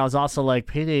 But then I was also like,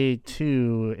 Payday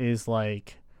 2 is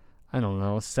like, I don't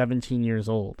know, 17 years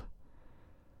old.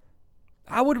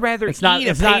 I would rather It's not- eat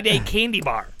a it's not- Payday candy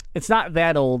bar. It's not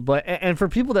that old, but and for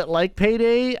people that like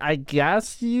Payday, I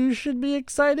guess you should be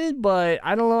excited, but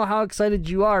I don't know how excited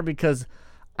you are because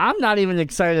I'm not even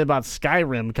excited about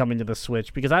Skyrim coming to the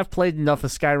Switch because I've played enough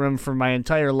of Skyrim for my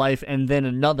entire life and then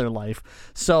another life.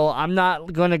 So I'm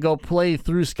not going to go play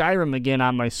through Skyrim again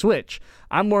on my Switch.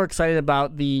 I'm more excited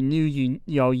about the new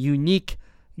unique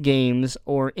games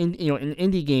or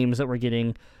indie games that we're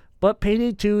getting. But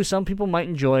Payday 2, some people might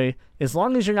enjoy, as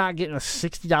long as you're not getting a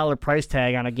 $60 price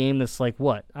tag on a game that's like,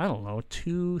 what? I don't know,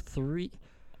 3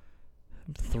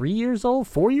 years old?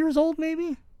 4 years old,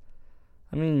 maybe?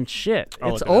 I mean, shit.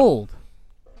 I'll It's look it up. old.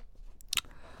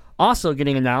 Also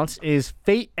getting announced is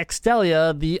Fate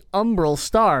Extelia, the Umbral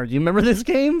Star. Do you remember this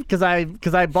game? Because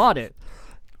I bought it.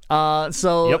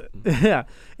 Yep. Yeah,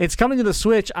 it's coming to the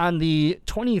Switch on the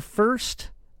 21st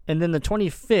and then the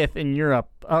 25th in Europe.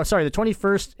 The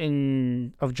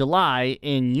 21st of July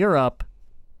in Europe,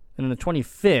 and then the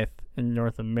 25th in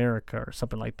North America or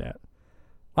something like that.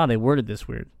 Wow, they worded this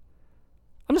weird.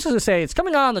 I'm just going to say it's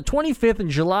coming out on the 25th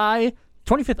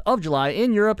of July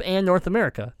in Europe and North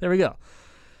America. There we go.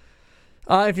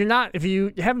 If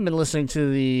you haven't been listening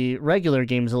to the regular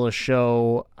Gamezilla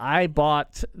show, I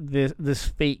bought this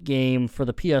Fate game for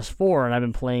the PS4, and I've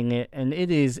been playing it, and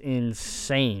it is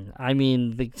insane. I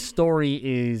mean, the story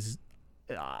is,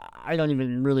 I don't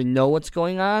even really know what's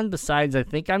going on, besides I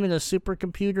think I'm in a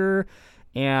supercomputer,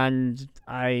 and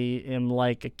I am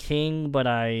like a king, but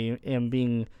I am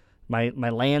being... My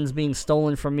land's being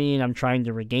stolen from me, and I'm trying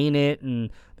to regain it, and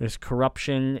there's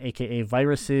corruption, a.k.a.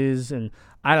 viruses, and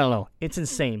I don't know. It's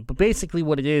insane. But basically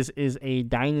what it is a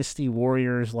Dynasty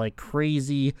Warriors, like,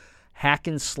 crazy hack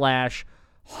and slash,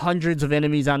 hundreds of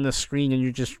enemies on the screen, and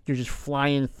you're just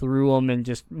flying through them and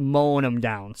just mowing them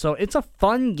down. So it's a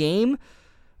fun game,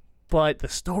 but the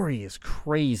story is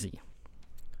crazy.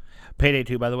 Payday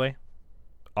 2, by the way,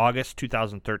 August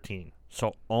 2013.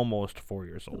 So almost 4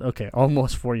 years old. Okay,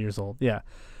 almost 4 years old. Yeah,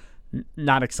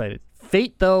 not excited.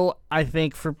 Fate, though, I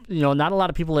think not a lot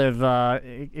of people have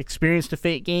experienced a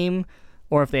Fate game,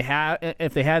 or if they had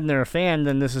and they're a fan,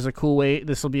 then this is a cool way.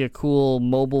 This will be a cool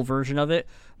mobile version of it.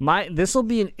 This will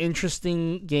be an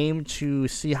interesting game to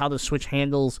see how the Switch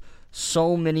handles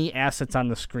so many assets on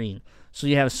the screen. So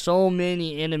you have so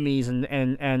many enemies,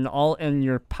 and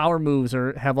your power moves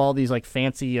have all these like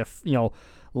fancy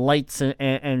lights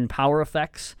and power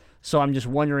effects. So I'm just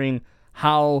wondering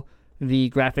how the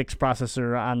graphics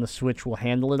processor on the Switch will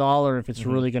handle it all, or if it's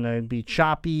really going to be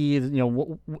choppy.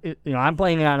 I'm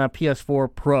playing it on a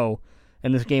PS4 Pro,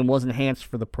 and this game was enhanced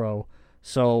for the Pro.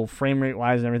 So frame rate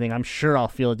wise and everything, I'm sure I'll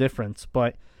feel a difference.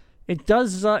 But it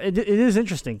does. It is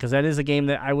interesting because that is a game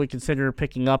that I would consider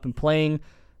picking up and playing,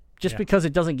 just because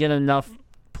it doesn't get enough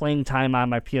playing time on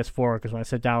my PS4. Because when I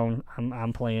sit down,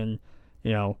 I'm playing.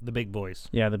 The big boys.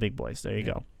 Yeah, the big boys. There you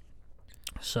go.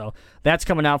 So that's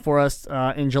coming out for us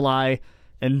in July.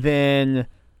 And then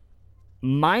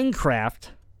Minecraft,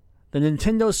 the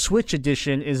Nintendo Switch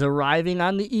edition, is arriving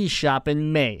on the eShop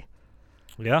in May.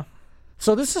 Yeah.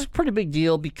 So this is a pretty big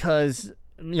deal because,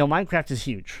 Minecraft is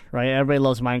huge, right? Everybody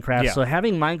loves Minecraft. Yeah. So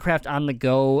having Minecraft on the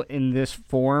go in this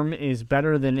form is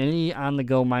better than any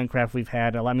on-the-go Minecraft we've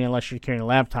had. I mean, unless you're carrying a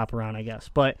laptop around, I guess.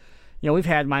 But... we've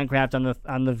had Minecraft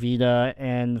on the Vita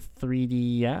and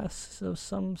 3DS of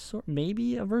some sort.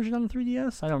 Maybe a version on the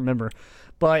 3DS? I don't remember.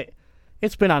 But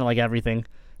it's been on, like, everything.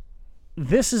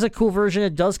 This is a cool version.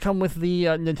 It does come with the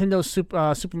Nintendo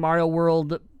Super Mario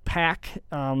World pack,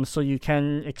 so you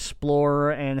can explore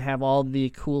and have all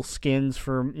the cool skins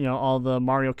for, all the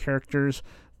Mario characters.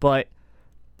 But,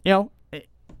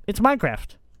 it's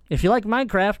Minecraft. If you like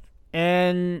Minecraft...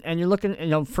 And you're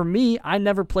looking, for me, I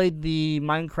never played the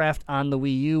Minecraft on the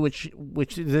Wii U,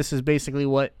 which this is basically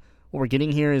what we're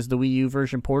getting here is the Wii U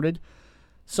version ported.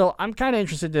 So I'm kind of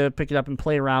interested to pick it up and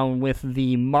play around with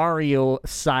the Mario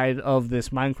side of this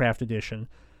Minecraft edition.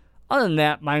 Other than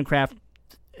that, Minecraft,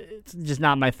 it's just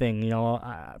not my thing.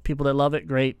 People that love it,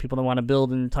 great. People that want to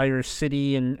build an entire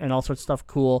city and all sorts of stuff,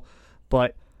 cool.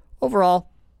 But overall,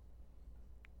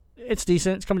 it's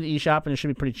decent. It's coming to eShop, and it should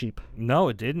be pretty cheap. No,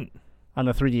 it didn't. On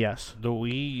the 3DS. The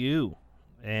Wii U.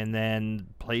 And then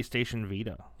PlayStation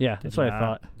Vita. Yeah, that's what I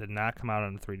thought. Did not come out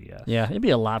on the 3DS. Yeah, it'd be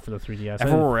a lot for the 3DS.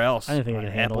 Everywhere else. I didn't think I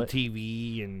could handle Apple it.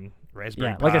 TV and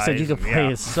Raspberry Pi. Like I said, you could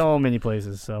play it so many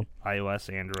places. So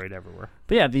iOS, Android, everywhere.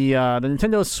 But yeah, the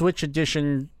Nintendo Switch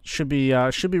edition should be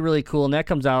really cool, and that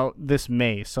comes out this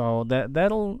May. So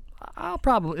I'll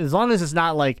probably, as long as it's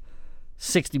not like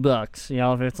 $60,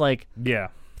 if it's like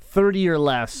 30 or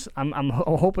less, I'm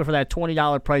hoping for that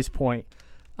 $20 price point.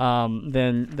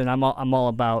 Then I'm all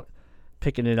about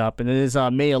picking it up, and it is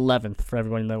May 11th for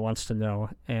everyone that wants to know.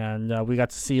 And we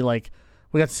got to see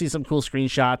some cool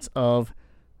screenshots of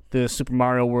the Super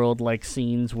Mario World like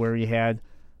scenes where you had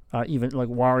even like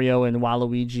Wario and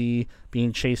Waluigi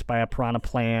being chased by a piranha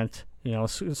plant.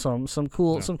 Some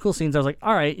cool scenes. I was like,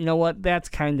 all right, you know what? That's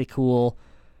kind of cool.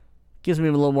 Gives me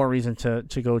a little more reason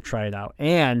to go try it out.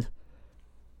 And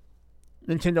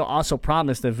Nintendo also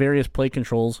promised that various play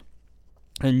controls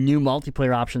and new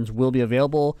multiplayer options will be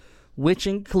available, which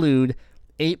include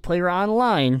 8-player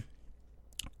online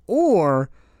or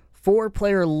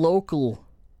 4-player local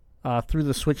through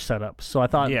the Switch setup. So I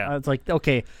thought, I was like,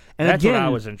 okay. And that's again, what I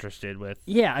was interested with.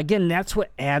 Yeah, again, that's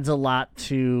what adds a lot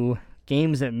to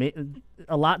games that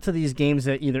to these games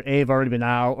that either A, have already been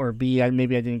out, or B,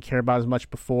 maybe I didn't care about as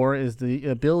much before, is the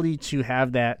ability to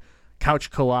have that couch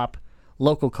co-op,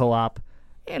 local co-op,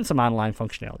 and some online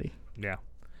functionality. Yeah.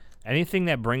 Anything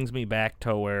that brings me back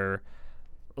to where,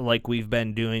 like we've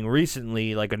been doing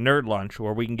recently, like a nerd lunch,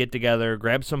 where we can get together,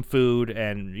 grab some food,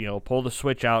 and pull the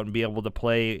Switch out and be able to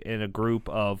play in a group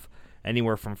of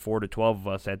anywhere from 4 to 12 of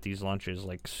us at these lunches,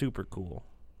 like super cool.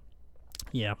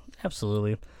 Yeah,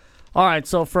 absolutely. All right,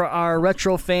 so for our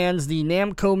retro fans, the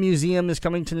Namco Museum is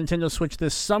coming to Nintendo Switch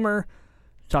this summer.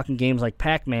 Talking games like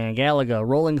Pac-Man, Galaga,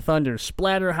 Rolling Thunder,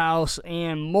 Splatterhouse,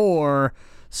 and more.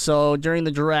 So during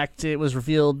the Direct, it was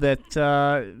revealed that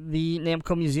the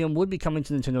Namco Museum would be coming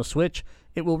to Nintendo Switch.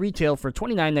 It will retail for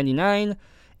 $29.99,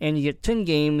 and you get 10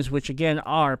 games, which again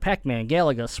are Pac-Man,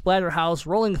 Galaga, Splatterhouse,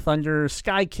 Rolling Thunder,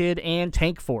 Sky Kid, and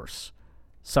Tank Force.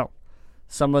 So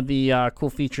some of the cool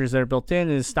features that are built in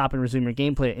is stop and resume your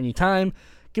gameplay at any time.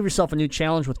 Give yourself a new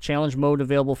challenge with challenge mode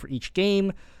available for each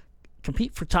game.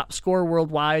 Compete for top score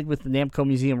worldwide with the Namco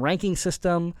Museum ranking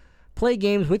system. Play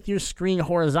games with your screen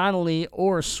horizontally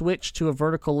or switch to a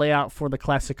vertical layout for the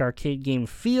classic arcade game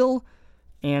feel.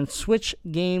 And switch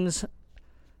games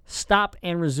stop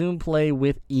and resume play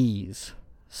with ease.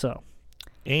 So,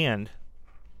 And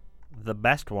the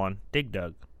best one, Dig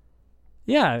Dug.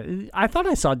 yeah, I thought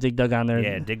I saw Dig Dug on there.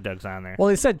 Yeah, Dig Dug's on there. Well,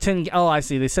 they said 10. Oh, I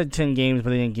see. They said 10 games,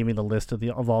 but they didn't give me the list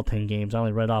of all 10 games. I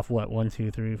only read off, 1,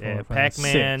 2, 3, 4, Yeah, 5,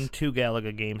 Pac-Man, 6. 2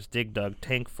 Galaga games, Dig Dug,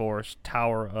 Tank Force,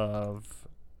 Tower of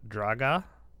Draga.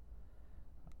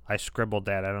 I scribbled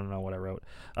that. I don't know what I wrote.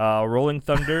 Rolling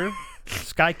Thunder,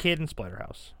 Sky Kid, and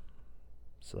Splatterhouse.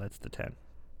 So that's the 10.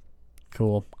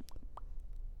 Cool.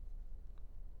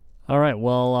 All right.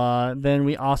 Well, then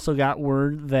we also got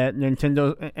word that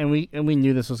Nintendo, and we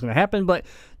knew this was going to happen, but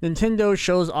Nintendo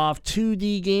shows off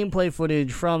 2D gameplay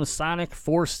footage from Sonic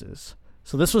Forces.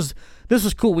 So this was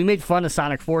cool. We made fun of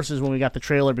Sonic Forces when we got the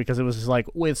trailer because it was just like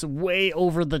it's way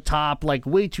over the top, like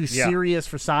way too serious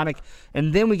for Sonic.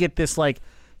 And then we get this like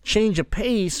change of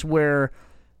pace where,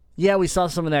 yeah, we saw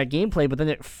some of that gameplay, but then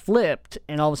it flipped,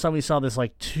 and all of a sudden we saw this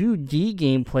like 2D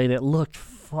gameplay that looked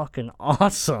fucking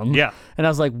awesome. Yeah. And I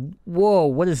was like, whoa,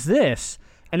 what is this?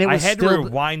 And it was I had still to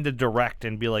rewind the Direct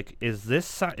and be like, is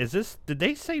this, did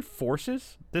they say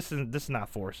Forces? This is not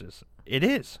Forces. It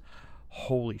is.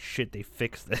 Holy shit, they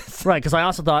fixed this. right, because I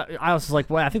was like,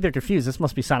 well, I think they're confused. This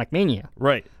must be Sonic Mania.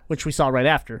 Right. Which we saw right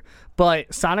after.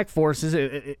 But Sonic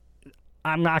Forces,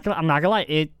 I'm not gonna lie,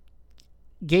 it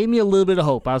gave me a little bit of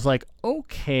hope. I was like,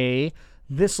 okay,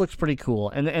 this looks pretty cool,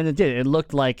 and it did. It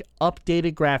looked like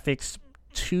updated graphics,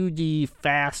 2D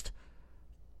fast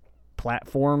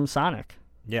platform Sonic.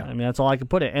 Yeah. I mean, that's all I could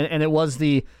put it. And it was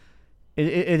it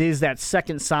is that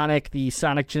second Sonic, the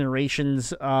Sonic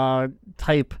Generations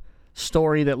type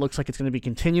story that looks like it's going to be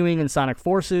continuing in Sonic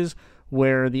Forces,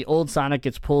 where the old Sonic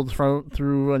gets pulled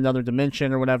through another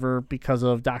dimension or whatever because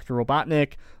of Dr.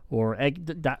 Robotnik or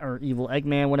Evil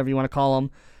Eggman, whatever you want to call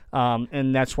him.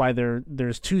 And that's why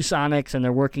there's two Sonics and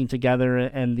they're working together.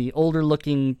 And the older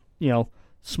looking,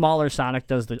 smaller Sonic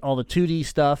does all the 2D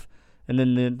stuff, and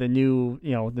then the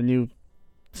new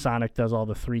Sonic does all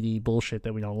the 3D bullshit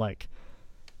that we don't like.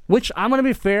 Which, I'm going to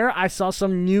be fair, I saw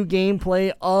some new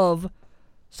gameplay of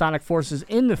Sonic Forces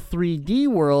in the 3D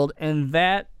world, and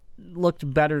that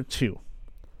looked better too.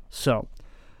 So,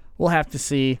 we'll have to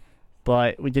see,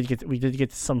 but we did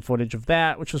get some footage of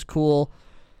that, which was cool.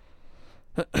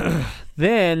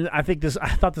 Then I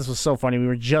thought this was so funny. We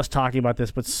were just talking about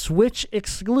this, but Switch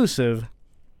exclusive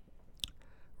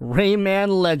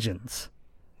Rayman Legends.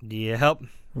 Yep.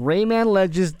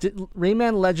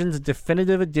 Rayman Legends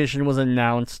Definitive Edition was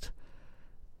announced.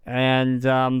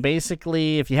 And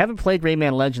basically, if you haven't played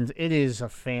Rayman Legends, it is a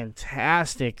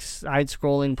fantastic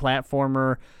side-scrolling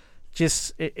platformer.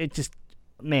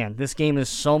 Man, this game is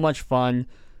so much fun.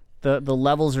 The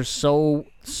levels are so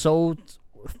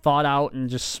thought out and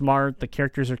just smart. The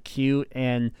characters are cute,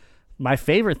 and my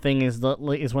favorite thing is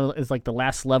like the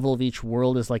last level of each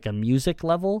world is like a music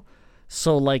level.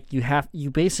 So like you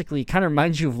basically kind of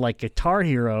reminds you of like Guitar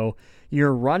Hero.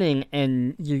 You're running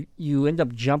and you end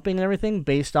up jumping and everything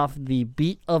based off the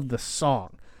beat of the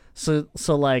song. So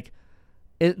like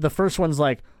the first one's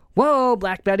like, whoa,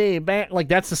 Black Betty, bang, like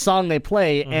that's the song they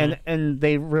play, and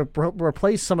they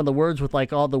replace some of the words with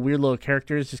like all the weird little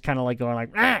characters just kind of like going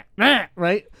like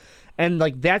right, and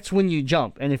like that's when you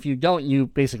jump, and if you don't, you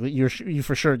basically you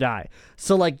for sure die.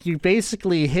 So like you're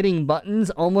basically hitting buttons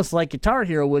almost like Guitar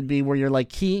Hero would be, where you're like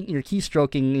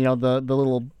keystroking the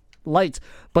little lights,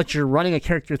 but you're running a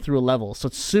character through a level. So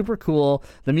it's super cool.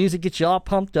 The music gets you all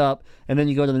pumped up, and then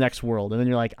you go to the next world, and then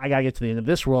you're like, I gotta get to the end of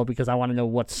this world because I want to know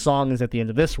what song is at the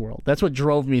end of this world. That's what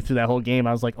drove me through that whole game.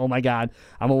 I was like, oh my god,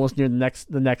 I'm almost near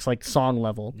the next like song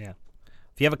level. Yeah.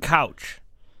 If you have a couch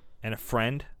and a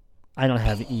friend, I don't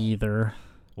have either.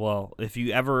 Well, if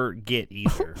you ever get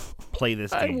either, play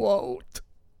this game. I won't.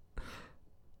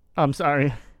 I'm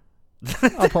sorry.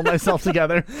 I'll pull myself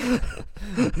together.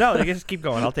 No, you just keep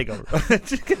going. I'll take over.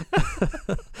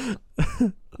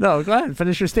 No, go ahead.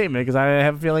 Finish your statement, because I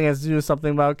have a feeling it has to do with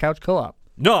something about couch co-op.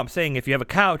 No, I'm saying if you have a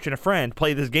couch and a friend,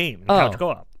 play this game. Couch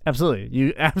co-op. Absolutely.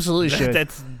 You absolutely should.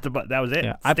 That was it.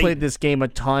 Yeah, I played this game a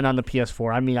ton on the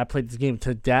PS4. I mean, I played this game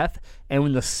to death. And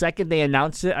when the second they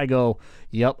announced it, I go,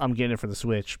 yep, I'm getting it for the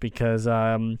Switch. Because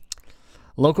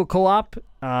local co-op,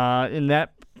 in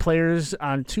that players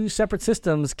on 2 separate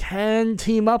systems can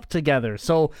team up together.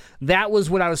 So that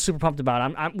was what I was super pumped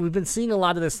about. We've been seeing a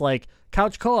lot of this like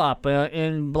couch co-op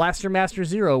in Blaster Master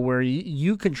Zero, where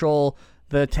you control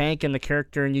the tank and the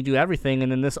character and you do everything,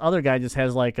 and then this other guy just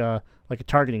has like a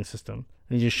targeting system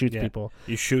and he just shoots people.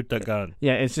 You shoot the gun.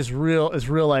 Yeah, it's just real. It's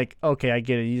real. Like, okay, I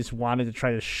get it. You just wanted to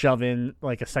try to shove in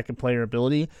like a second player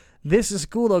ability. This is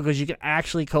cool though because you can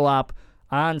actually co-op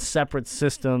on separate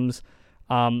systems.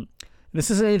 This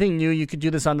isn't anything new. You could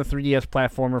do this on the 3DS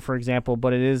platformer, for example,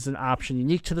 but it is an option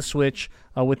unique to the Switch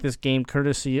with this game,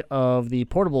 courtesy of the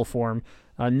portable form.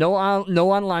 No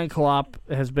online co-op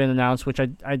has been announced, which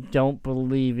I don't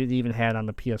believe it even had on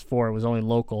the PS4. It was only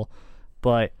local,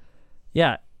 but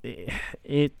yeah,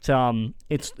 it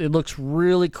looks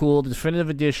really cool. The definitive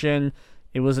edition.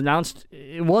 It was announced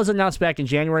back in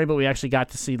January, but we actually got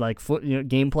to see like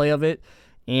gameplay of it.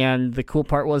 And the cool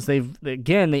part was they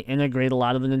integrate a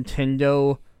lot of the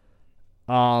Nintendo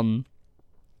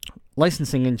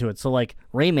licensing into it. So like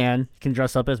Rayman can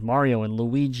dress up as Mario and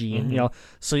Luigi, and there's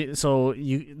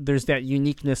that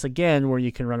uniqueness again where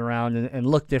you can run around and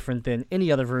look different than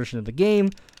any other version of the game.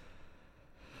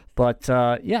 But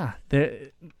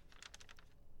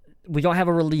we don't have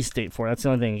a release date for it. That's the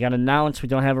only thing. It got announced. We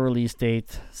don't have a release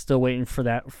date. Still waiting for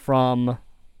that from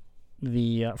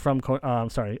Ubisoft.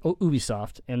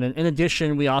 And then in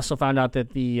addition, we also found out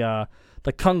that the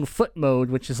Kung Foot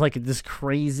mode, which is like this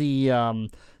crazy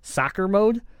soccer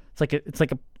mode. It's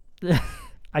like a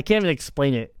I can't even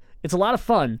explain it. It's a lot of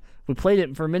fun. We played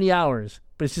it for many hours,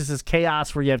 but it's just this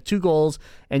chaos where you have 2 goals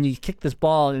and you kick this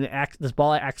ball, and this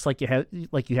ball acts like you have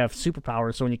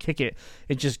superpowers. So when you kick it,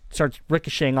 it just starts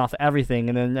ricocheting off everything,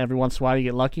 and then every once in a while you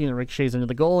get lucky and it ricochets into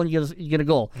the goal and you get a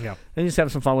goal. Yeah, and you just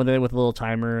have some fun with it with a little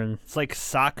timer, and it's like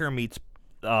soccer meets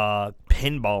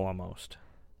pinball almost.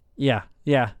 Yeah.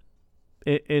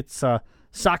 It's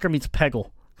soccer meets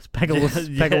Peggle.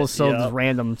 Peggle is so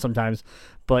random sometimes,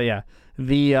 but yeah.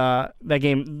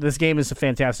 This game is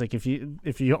fantastic. If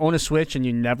you own a Switch and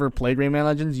you never played Rayman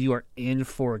Legends, you are in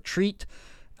for a treat.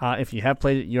 If you have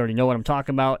played it, you already know what I'm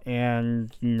talking about,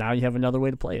 and now you have another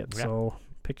way to play it. Yeah. So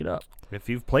pick it up. If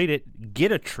you've played it,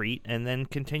 get a treat, and then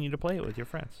continue to play it with your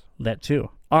friends. That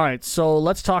too. All right, so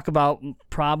let's talk about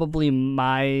probably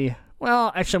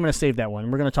Well, actually, I'm going to save that one.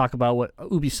 We're going to talk about what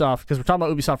Ubisoft, because we're talking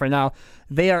about Ubisoft right now.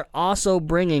 They are also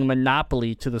bringing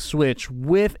Monopoly to the Switch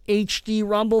with HD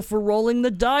Rumble for rolling the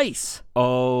dice.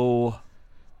 Oh,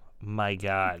 my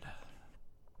God.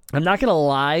 I'm not going to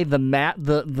lie.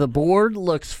 The board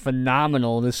looks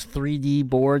phenomenal. This 3D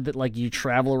board that like you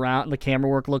travel around. The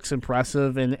camera work looks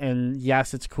impressive. And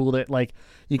yes, it's cool that like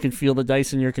you can feel the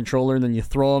dice in your controller and then you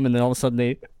throw them and then all of a sudden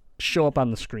they show up on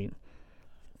the screen.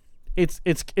 It's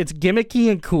gimmicky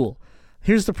and cool.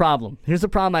 Here's the problem. Here's the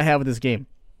problem I have with this game.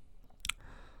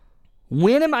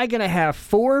 When am I going to have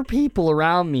 4 people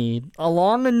around me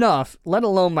long enough, let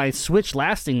alone my Switch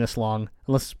lasting this long,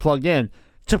 unless it's plugged in,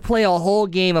 to play a whole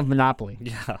game of Monopoly?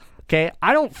 Yeah. Okay?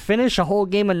 I don't finish a whole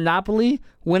game of Monopoly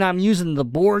when I'm using the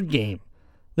board game.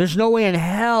 There's no way in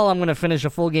hell I'm going to finish a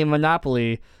full game of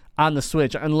Monopoly on the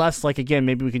Switch, unless, like, again,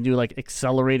 maybe we can do, like,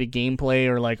 accelerated gameplay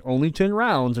or, like, only 10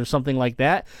 rounds or something like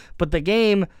that. But the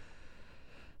game,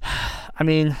 I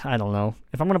mean, I don't know.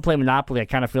 If I'm going to play Monopoly, I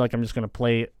kind of feel like I'm just going to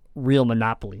play real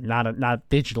Monopoly, not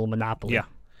digital Monopoly. Yeah.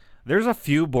 There's a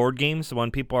few board games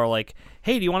when people are like,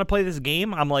 hey, do you want to play this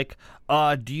game? I'm like,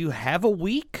 do you have a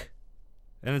week?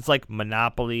 And it's like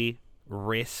Monopoly,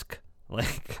 Risk,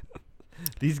 like...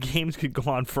 These games could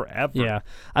go on forever. Yeah.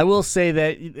 I will say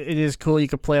that it is cool. You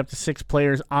could play up to 6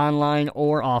 players online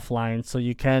or offline. So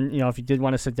you can, if you did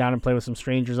want to sit down and play with some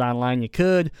strangers online, you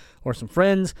could, or some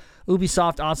friends.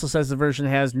 Ubisoft also says the version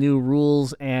has new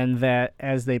rules and that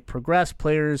as they progress,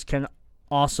 players can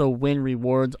also win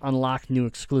rewards, unlock new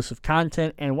exclusive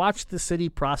content, and watch the city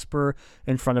prosper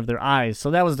in front of their eyes.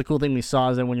 So that was the cool thing we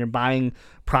saw, is that when you're buying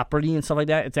property and stuff like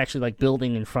that, it's actually like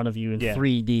building in front of you in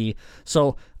 3D.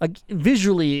 So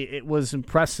visually it was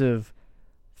impressive,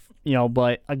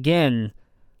 but again,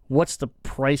 what's the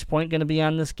price point going to be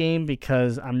on this game?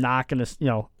 Because I'm not going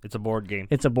to, It's a board game.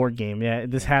 It's a board game, yeah.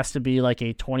 This has to be like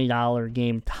a $20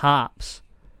 game tops.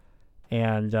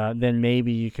 And then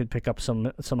maybe you could pick up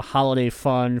some holiday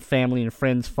fun, family and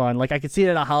friends fun. Like I could see it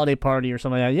at a holiday party or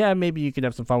something like that. Yeah, maybe you could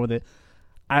have some fun with it.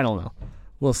 I don't know.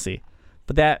 We'll see.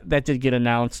 But that did get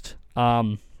announced.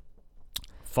 Fall,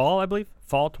 I believe.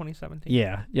 fall 2017.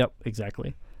 Yeah. Yep.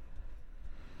 Exactly.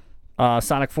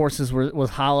 Sonic Forces was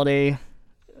holiday.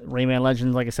 Rayman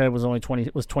Legends, like I said, was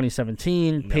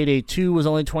 2017. Yep. Payday 2 was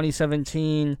only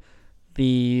 2017.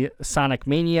 The Sonic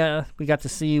Mania we got to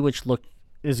see, which looked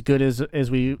as good as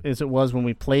it was when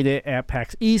we played it at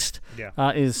PAX East,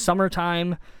 is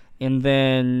summertime. And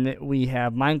then we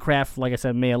have Minecraft, like I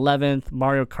said, May 11th.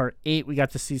 Mario Kart 8 we got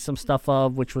to see some stuff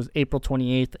of, which was April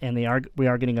 28th, and we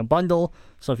are getting a bundle.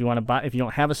 So if you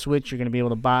don't have a Switch, you're going to be able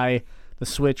to buy the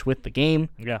Switch with the game.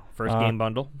 Yeah, first game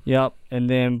bundle. Yep. And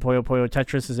then Puyo Puyo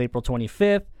Tetris is April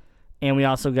 25th. And we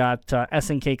also got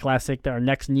SNK Classic, our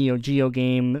next Neo Geo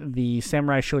game, the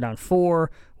Samurai Showdown 4,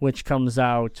 which comes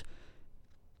out.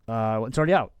 It's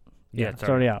already out. Yeah, it's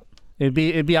already out. It'd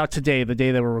be out today, the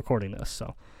day that we're recording this.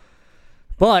 So,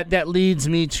 but that leads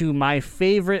me to my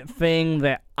favorite thing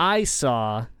that I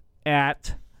saw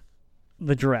at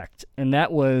the Direct, and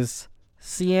that was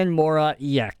Cien Mora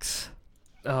EX.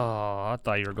 Oh, I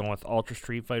thought you were going with Ultra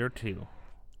Street Fighter 2.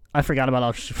 I forgot about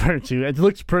Ultra Street Fighter 2. It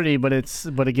looks pretty, but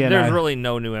again, there's really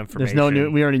no new information. There's no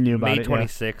new. We already knew about May it.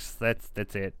 26th. Yeah.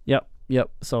 That's it. Yep.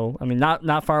 So I mean,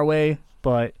 not far away,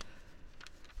 but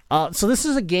so this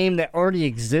is a game that already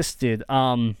existed.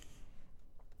 I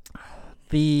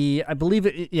believe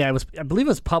it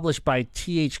was published by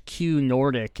THQ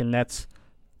Nordic, and that's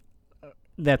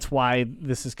why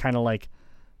this is kind of like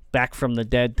back from the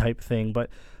dead type thing. But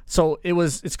so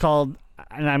it's called,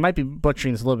 and I might be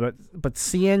butchering this a little bit, but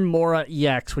Cien Mora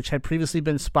EX, which had previously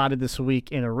been spotted this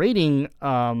week in a rating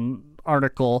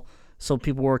article, so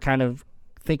people were kind of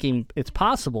thinking it's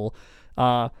possible.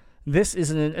 This is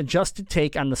an adjusted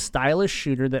take on the stylish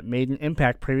shooter that made an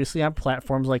impact previously on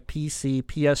platforms like PC,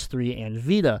 PS3, and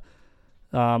Vita.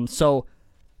 So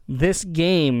this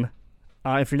game,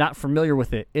 if you're not familiar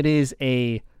with it, it is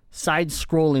a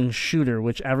side-scrolling shooter,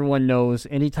 which everyone knows.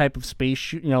 Any type of space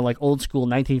shoot, like old school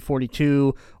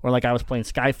 1942, or like I was playing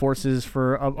Sky Forces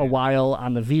for a while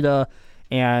on the Vita,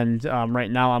 and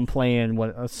right now I'm playing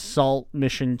Assault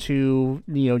Mission 2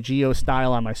 Neo Geo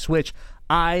style on my Switch.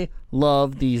 I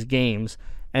love these games,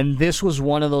 and this was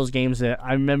one of those games that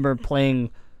I remember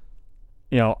playing.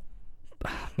 I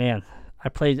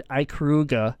played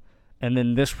Ikaruga, and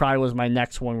then this probably was my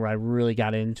next one where I really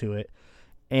got into it.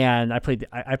 And I played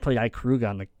Ikaruga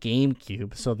on the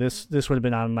GameCube, so this would have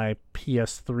been on my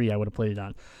PS3. I would have played it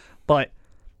on, but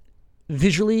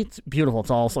visually it's beautiful.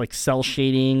 It's all like cell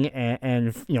shading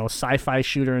and sci-fi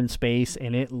shooter in space,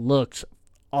 and it looks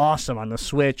awesome on the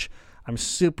Switch. I'm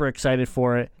super excited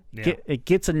for it. Yeah. It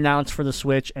gets announced for the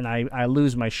Switch, and I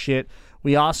lose my shit.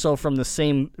 We also from the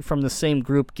same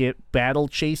group get Battle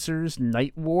Chasers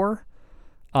Night War.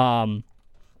 I'm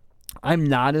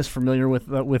not as familiar with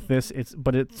this.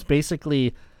 But it's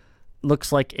basically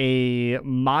looks like a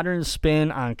modern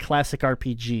spin on classic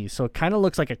RPG. So it kind of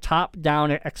looks like a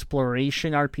top-down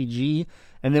exploration RPG,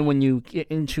 and then when you get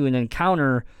into an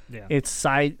encounter, it's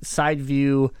side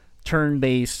view,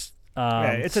 turn-based.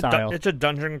 It's style. It's a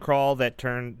dungeon crawl that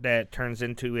turns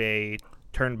into a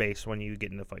turn-based when you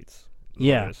get into fights.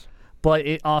 Yeah, but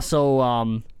it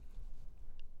also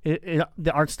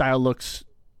the art style looks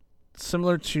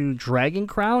similar to Dragon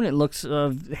Crown. It looks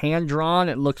hand drawn.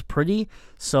 It looks pretty.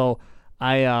 So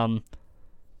I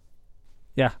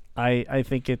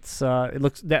think it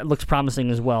looks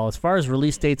promising as well. As far as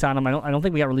release dates on them, I don't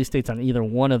think we got release dates on either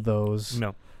one of those.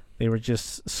 No, they were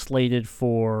just slated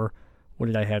for. What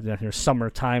did I have down here?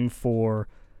 Summertime for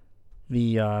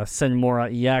the Cien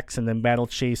Mora EX, and then Battle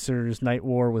Chasers Night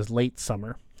War was late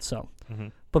summer. So,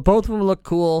 But both of them look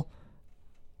cool.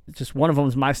 Just one of them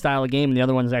is my style of game, and the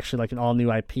other one is actually like an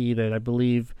all-new IP that I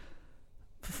believe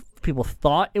people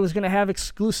thought it was going to have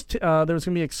exclusive. There was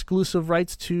going to be exclusive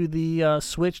rights to the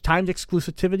Switch, timed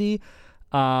exclusivity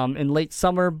in late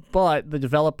summer, but the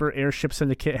developer Airship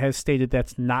Syndicate has stated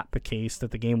that's not the case,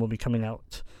 that the game will be coming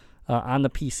out on the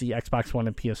PC, Xbox One,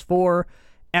 and PS4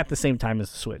 at the same time as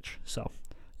the Switch. So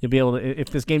you'll be able to, if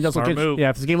this game does look,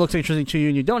 if this game looks interesting to you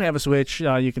and you don't have a Switch,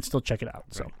 you can still check it out.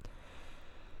 So,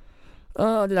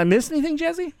 did I miss anything,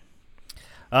 Jazzy?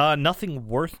 Nothing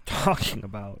worth talking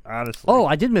about, honestly. Oh,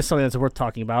 I did miss something that's worth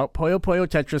talking about. Puyo Puyo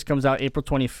Tetris comes out April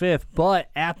 25th, but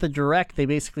at the Direct, they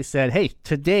basically said, hey,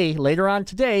 later on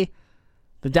today,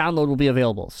 the download will be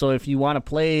available. So if you want to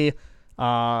play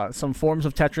some forms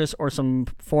of Tetris or some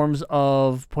forms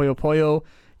of Puyo Puyo,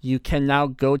 you can now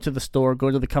go to the store, go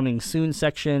to the Coming Soon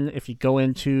section. If you go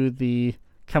into the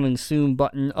Coming Soon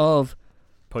button of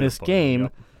this game,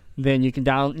 then you can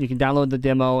download the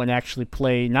demo and actually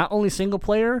play not only single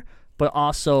player, but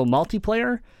also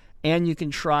multiplayer. And you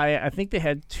can try, I think they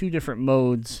had two different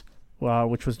modes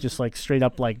which was just like straight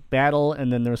up like battle,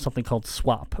 and then there was something called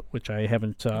Swap, which I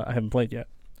haven't played yet.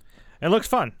 It looks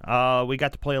fun. We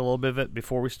got to play a little bit of it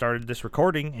before we started this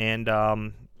recording, and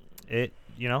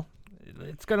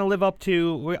it's going to live up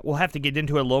to. We'll have to get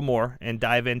into it a little more and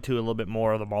dive into a little bit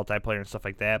more of the multiplayer and stuff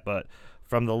like that. But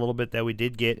from the little bit that we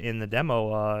did get in the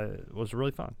demo, it was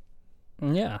really fun.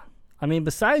 Yeah, I mean,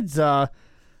 besides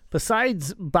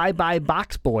Bye Bye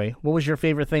Box Boy, what was your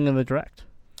favorite thing in the Direct?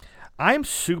 I'm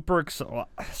super excited.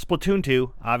 Splatoon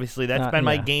 2, obviously, that's been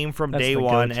my game from day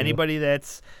one. Go-to. Anybody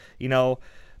that's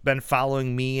been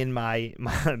following me in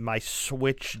my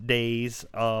Switch days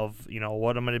of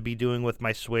what I'm going to be doing with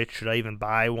my Switch. Should I even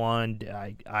buy one?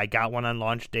 I got one on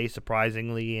launch day,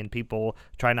 surprisingly, and people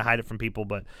trying to hide it from people.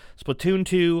 But Splatoon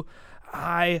 2,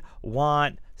 I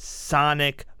want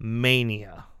Sonic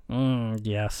Mania.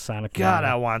 Yes, Sonic God,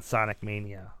 Mania. I want Sonic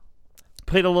Mania.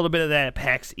 Played a little bit of that at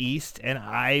PAX East, and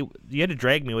you had to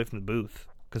drag me away from the booth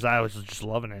because I was just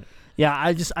loving it.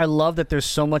 Yeah, I love that there's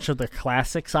so much of the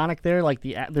classic Sonic there. Like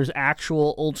there's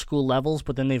actual old school levels,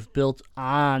 but then they've built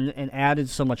on and added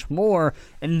so much more.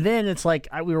 And then it's like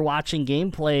we were watching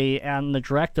gameplay on the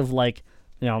Direct of like,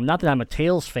 not that I'm a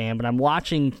Tails fan, but I'm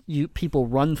watching people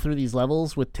run through these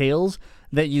levels with Tails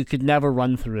that you could never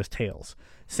run through as Tails.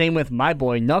 Same with my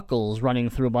boy Knuckles running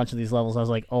through a bunch of these levels. I was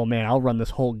like, oh man, I'll run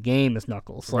this whole game as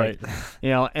Knuckles. Like,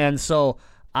 right. And so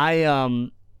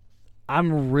I'm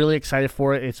really excited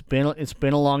for it. It's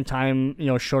been a long time,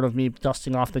 short of me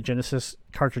dusting off the Genesis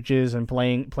cartridges and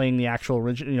playing the actual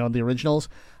the originals.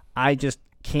 I just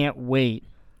can't wait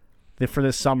for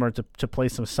this summer to play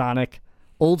some Sonic,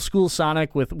 old school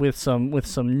Sonic with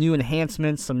some new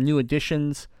enhancements, some new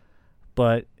additions,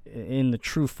 but in the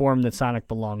true form that Sonic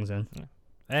belongs in. Yeah.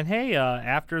 And hey,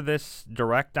 after this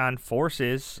Direct on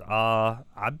Forces,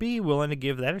 I'd be willing to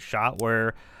give that a shot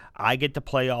where I get to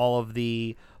play all of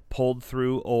the pulled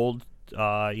through old,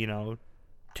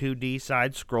 2D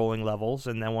side-scrolling levels,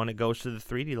 and then when it goes to the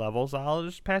 3D levels, I'll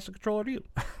just pass the controller to you.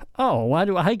 Oh, why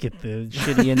do I get the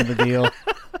shitty end of the deal?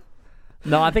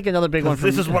 No, I think another big one.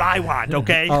 This is what I want,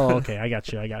 okay? Oh, okay, I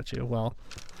got you. Well,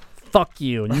 fuck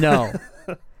you. No.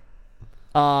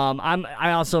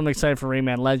 I also am excited for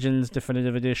Rayman Legends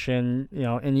Definitive Edition.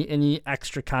 Any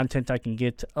extra content I can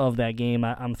get of that game,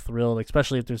 I'm thrilled.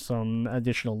 Especially if there's some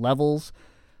additional levels,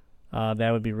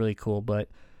 that would be really cool. But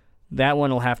that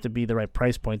one will have to be the right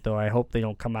price point, though. I hope they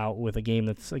don't come out with a game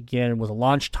that's was a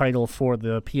launch title for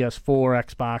the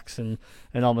PS4, Xbox, and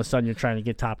all of a sudden you're trying to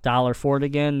get top dollar for it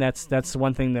again. That's the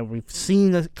one thing that we've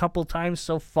seen a couple times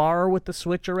so far with the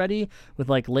Switch already, with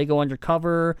like Lego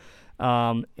Undercover.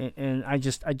 And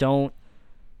I don't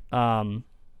want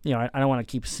to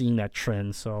keep seeing that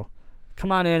trend. So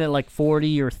come on in at like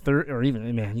 40 or 30, or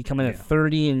even, man, you come in at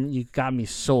 30 and you got me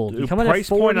sold. You come in at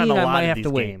 40 and I might have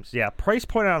to wait. Games. Yeah, price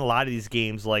point on a lot of these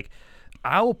games, like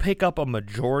I will pick up a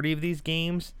majority of these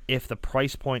games if the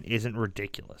price point isn't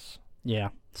ridiculous. Yeah,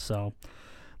 so.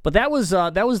 But that was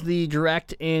the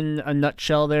Direct in a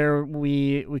nutshell there.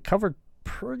 We covered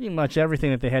pretty much everything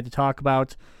that they had to talk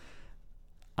about.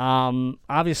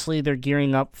 Obviously, they're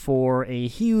gearing up for a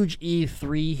huge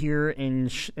E3 here in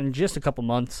just a couple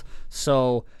months.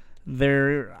 So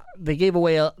they gave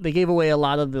away a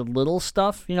lot of the little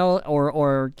stuff,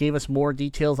 or gave us more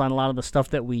details on a lot of the stuff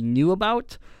that we knew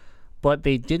about. But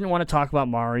they didn't want to talk about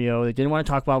Mario. They didn't want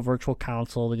to talk about Virtual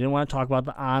Console. They didn't want to talk about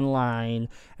the online.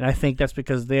 And I think that's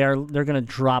because they're going to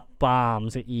drop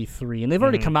bombs at E3. And they've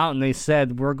already come out and they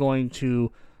said we're coming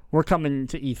to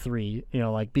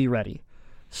E3. Be ready.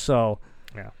 So,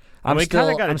 yeah, we kind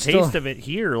of got a taste of it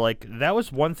here. Like that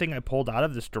was one thing I pulled out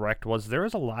of this Direct was there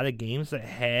was a lot of games that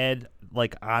had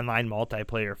like online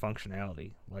multiplayer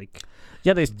functionality, like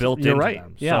they built you're into right.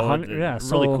 them. Yeah,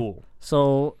 so really cool.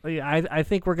 So I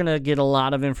think we're gonna get a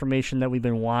lot of information that we've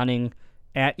been wanting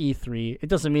at E3. It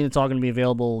doesn't mean it's all gonna be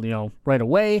available, right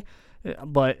away,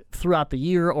 but throughout the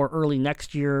year or early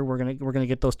next year, we're gonna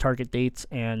get those target dates.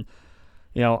 And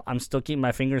I'm still keeping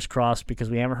my fingers crossed because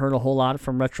we haven't heard a whole lot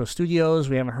from Retro Studios.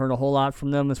 We haven't heard a whole lot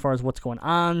from them as far as what's going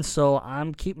on. So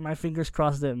I'm keeping my fingers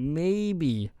crossed that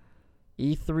maybe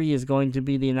E3 is going to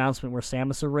be the announcement where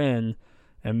Samus Aran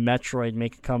and Metroid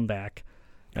make a comeback.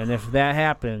 And if that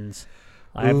happens,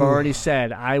 I've already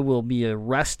said I will be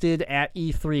arrested at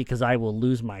E3 because I will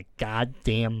lose my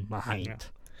goddamn mind. Yeah.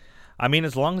 I mean,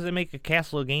 as long as they make a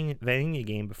Castlevania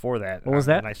game before that. What was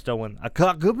that? And I still win. A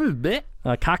Cock-a-doodle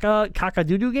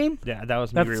game? Yeah, that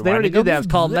was me. They already did that. It's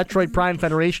called Metroid Prime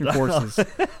Federation Forces.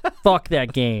 Fuck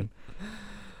that game.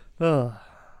 It's a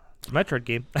Metroid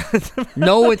game.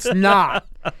 No, it's not.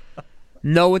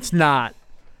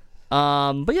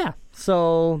 But yeah.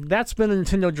 So that's been the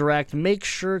Nintendo Direct. Make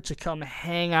sure to come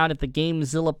hang out at the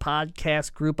GameZilla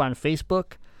podcast group on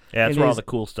Facebook. Yeah, that's where all the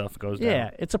cool stuff goes down.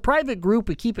 Yeah, it's a private group.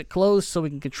 We keep it closed so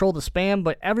we can control the spam,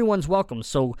 but everyone's welcome.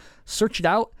 So search it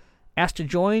out. Ask to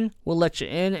join. We'll let you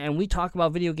in, and we talk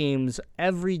about video games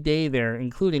every day there,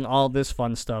 including all this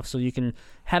fun stuff. So you can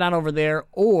head on over there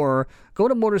or go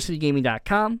to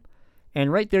MotorCityGaming.com,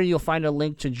 and right there you'll find a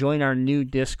link to join our new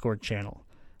Discord channel.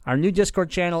 Our new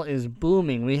Discord channel is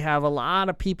booming. We have a lot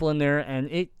of people in there, and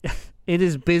it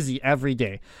is busy every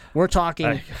day. We're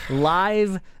talking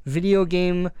live video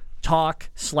game talk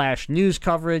 / news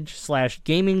coverage /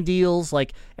 gaming deals,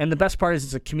 and the best part is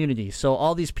it's a community. So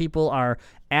all these people are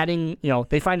adding,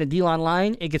 they find a deal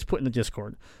online, it gets put in the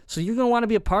Discord. So you're going to want to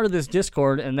be a part of this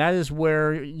Discord, and that is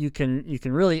where you can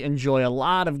really enjoy a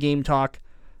lot of game talk,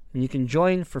 and you can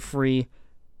join for free.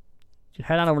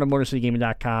 Head on over to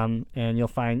MotorCityGaming.com, and you'll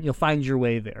find your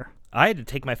way there. I had to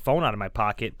take my phone out of my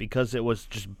pocket because it was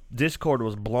just Discord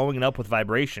was blowing it up with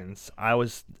vibrations. I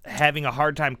was having a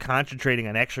hard time concentrating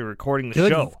on actually recording the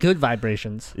show. Good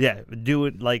vibrations. Yeah,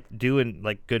 doing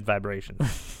good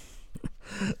vibrations.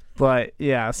 But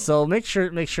yeah, so make sure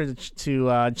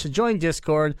to join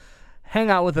Discord, hang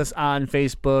out with us on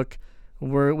Facebook.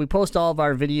 We post all of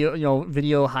our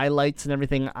video highlights and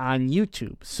everything on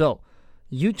YouTube. So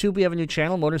YouTube, we have a new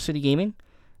channel, Motor City Gaming.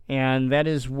 And that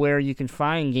is where you can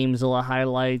find GameZilla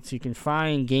highlights. You can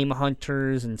find Game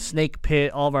Hunters and Snake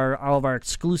Pit, all of our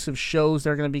exclusive shows that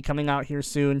are going to be coming out here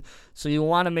soon. So you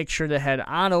want to make sure to head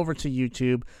on over to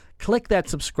YouTube, click that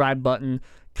subscribe button,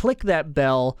 click that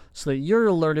bell so that you're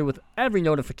alerted with every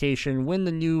notification when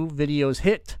the new videos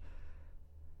hit.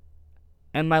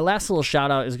 And my last little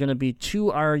shout out is going to be to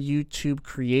our YouTube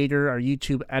creator, our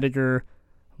YouTube editor,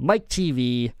 Mike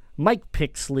TV, Mike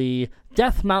Pixley,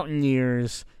 Death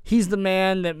Mountaineers. He's the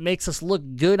man that makes us look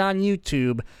good on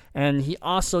YouTube, and he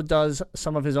also does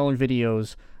some of his own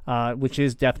videos, which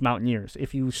is Death Mountaineers.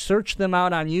 If you search them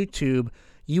out on YouTube,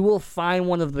 you will find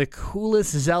one of the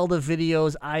coolest Zelda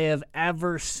videos I have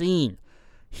ever seen.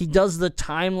 He does the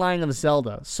timeline of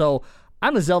Zelda. So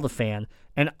I'm a Zelda fan,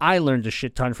 and I learned a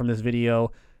shit ton from this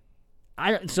video.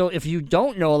 So if you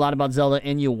don't know a lot about Zelda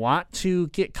and you want to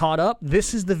get caught up,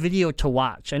 this is the video to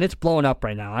watch, and it's blowing up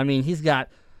right now. I mean, he's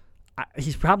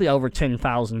probably over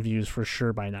 10,000 views for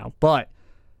sure by now, but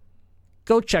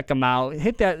go check him out.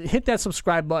 Hit that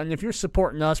subscribe button. If you're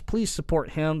supporting us, please support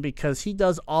him because he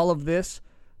does all of this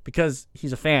because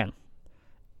he's a fan.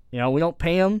 We don't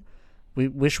pay him. We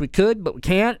wish we could, but we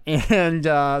can't, and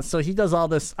so he does all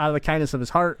this out of the kindness of his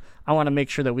heart. I want to make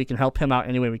sure that we can help him out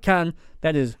any way we can.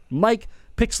 That is Mike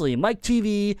Pixley, Mike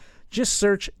TV. Just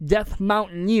search Death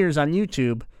Mountaineers on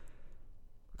YouTube.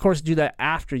 Of course, do that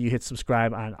after you hit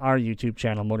subscribe on our YouTube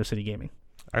channel, Motor City Gaming.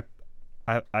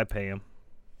 I pay him.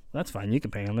 That's fine. You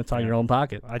can pay him. That's out of your own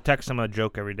pocket. I text him a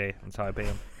joke every day. That's how I pay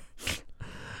him.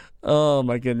 Oh,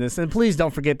 my goodness. And please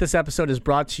don't forget, this episode is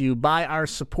brought to you by our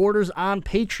supporters on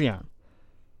Patreon.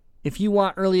 If you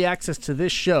want early access to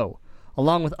this show,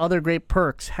 along with other great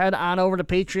perks, head on over to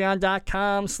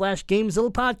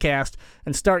patreon.com/GameZillaPodcast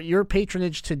and start your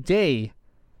patronage today.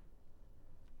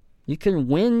 You can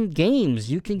win games.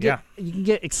 You can get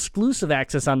exclusive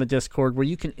access on the Discord where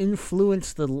you can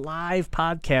influence the live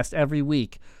podcast every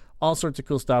week. All sorts of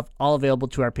cool stuff, all available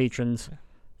to our patrons.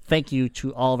 Thank you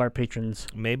to all of our patrons.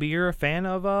 Maybe you're a fan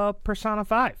of Persona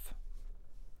 5.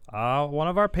 One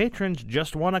of our patrons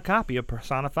just won a copy of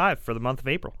Persona 5 for the month of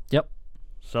April. Yep.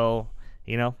 So,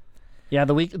 Yeah,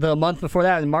 the month before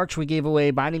that, in March, we gave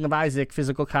away Binding of Isaac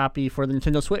physical copy for the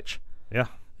Nintendo Switch. Yeah.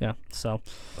 Yeah, so.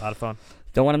 A lot of fun.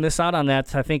 Don't want to miss out on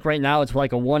that. I think right now it's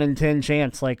like a 1 in 10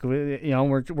 chance.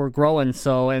 We're growing.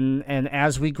 So, and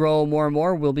as we grow more and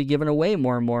more, we'll be giving away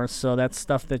more and more. So that's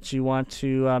stuff that you want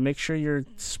to make sure you're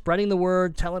spreading the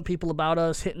word, telling people about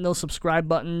us, hitting those subscribe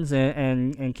buttons,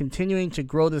 and continuing to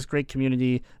grow this great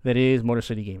community that is Motor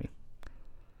City Gaming.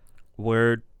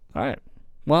 Word. All right.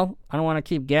 Well, I don't want to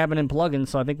keep gabbing and plugging,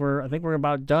 so I think we're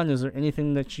about done. Is there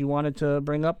anything that you wanted to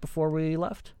bring up before we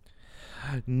left?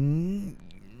 No.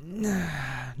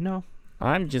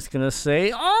 I'm just going to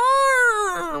say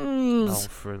arms! Oh,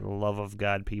 for the love of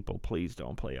God, people, please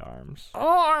don't play arms.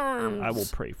 Arms! I will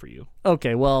pray for you.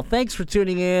 Okay, well, thanks for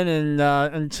tuning in, and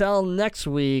until next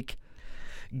week,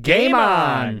 game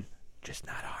on! Just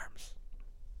not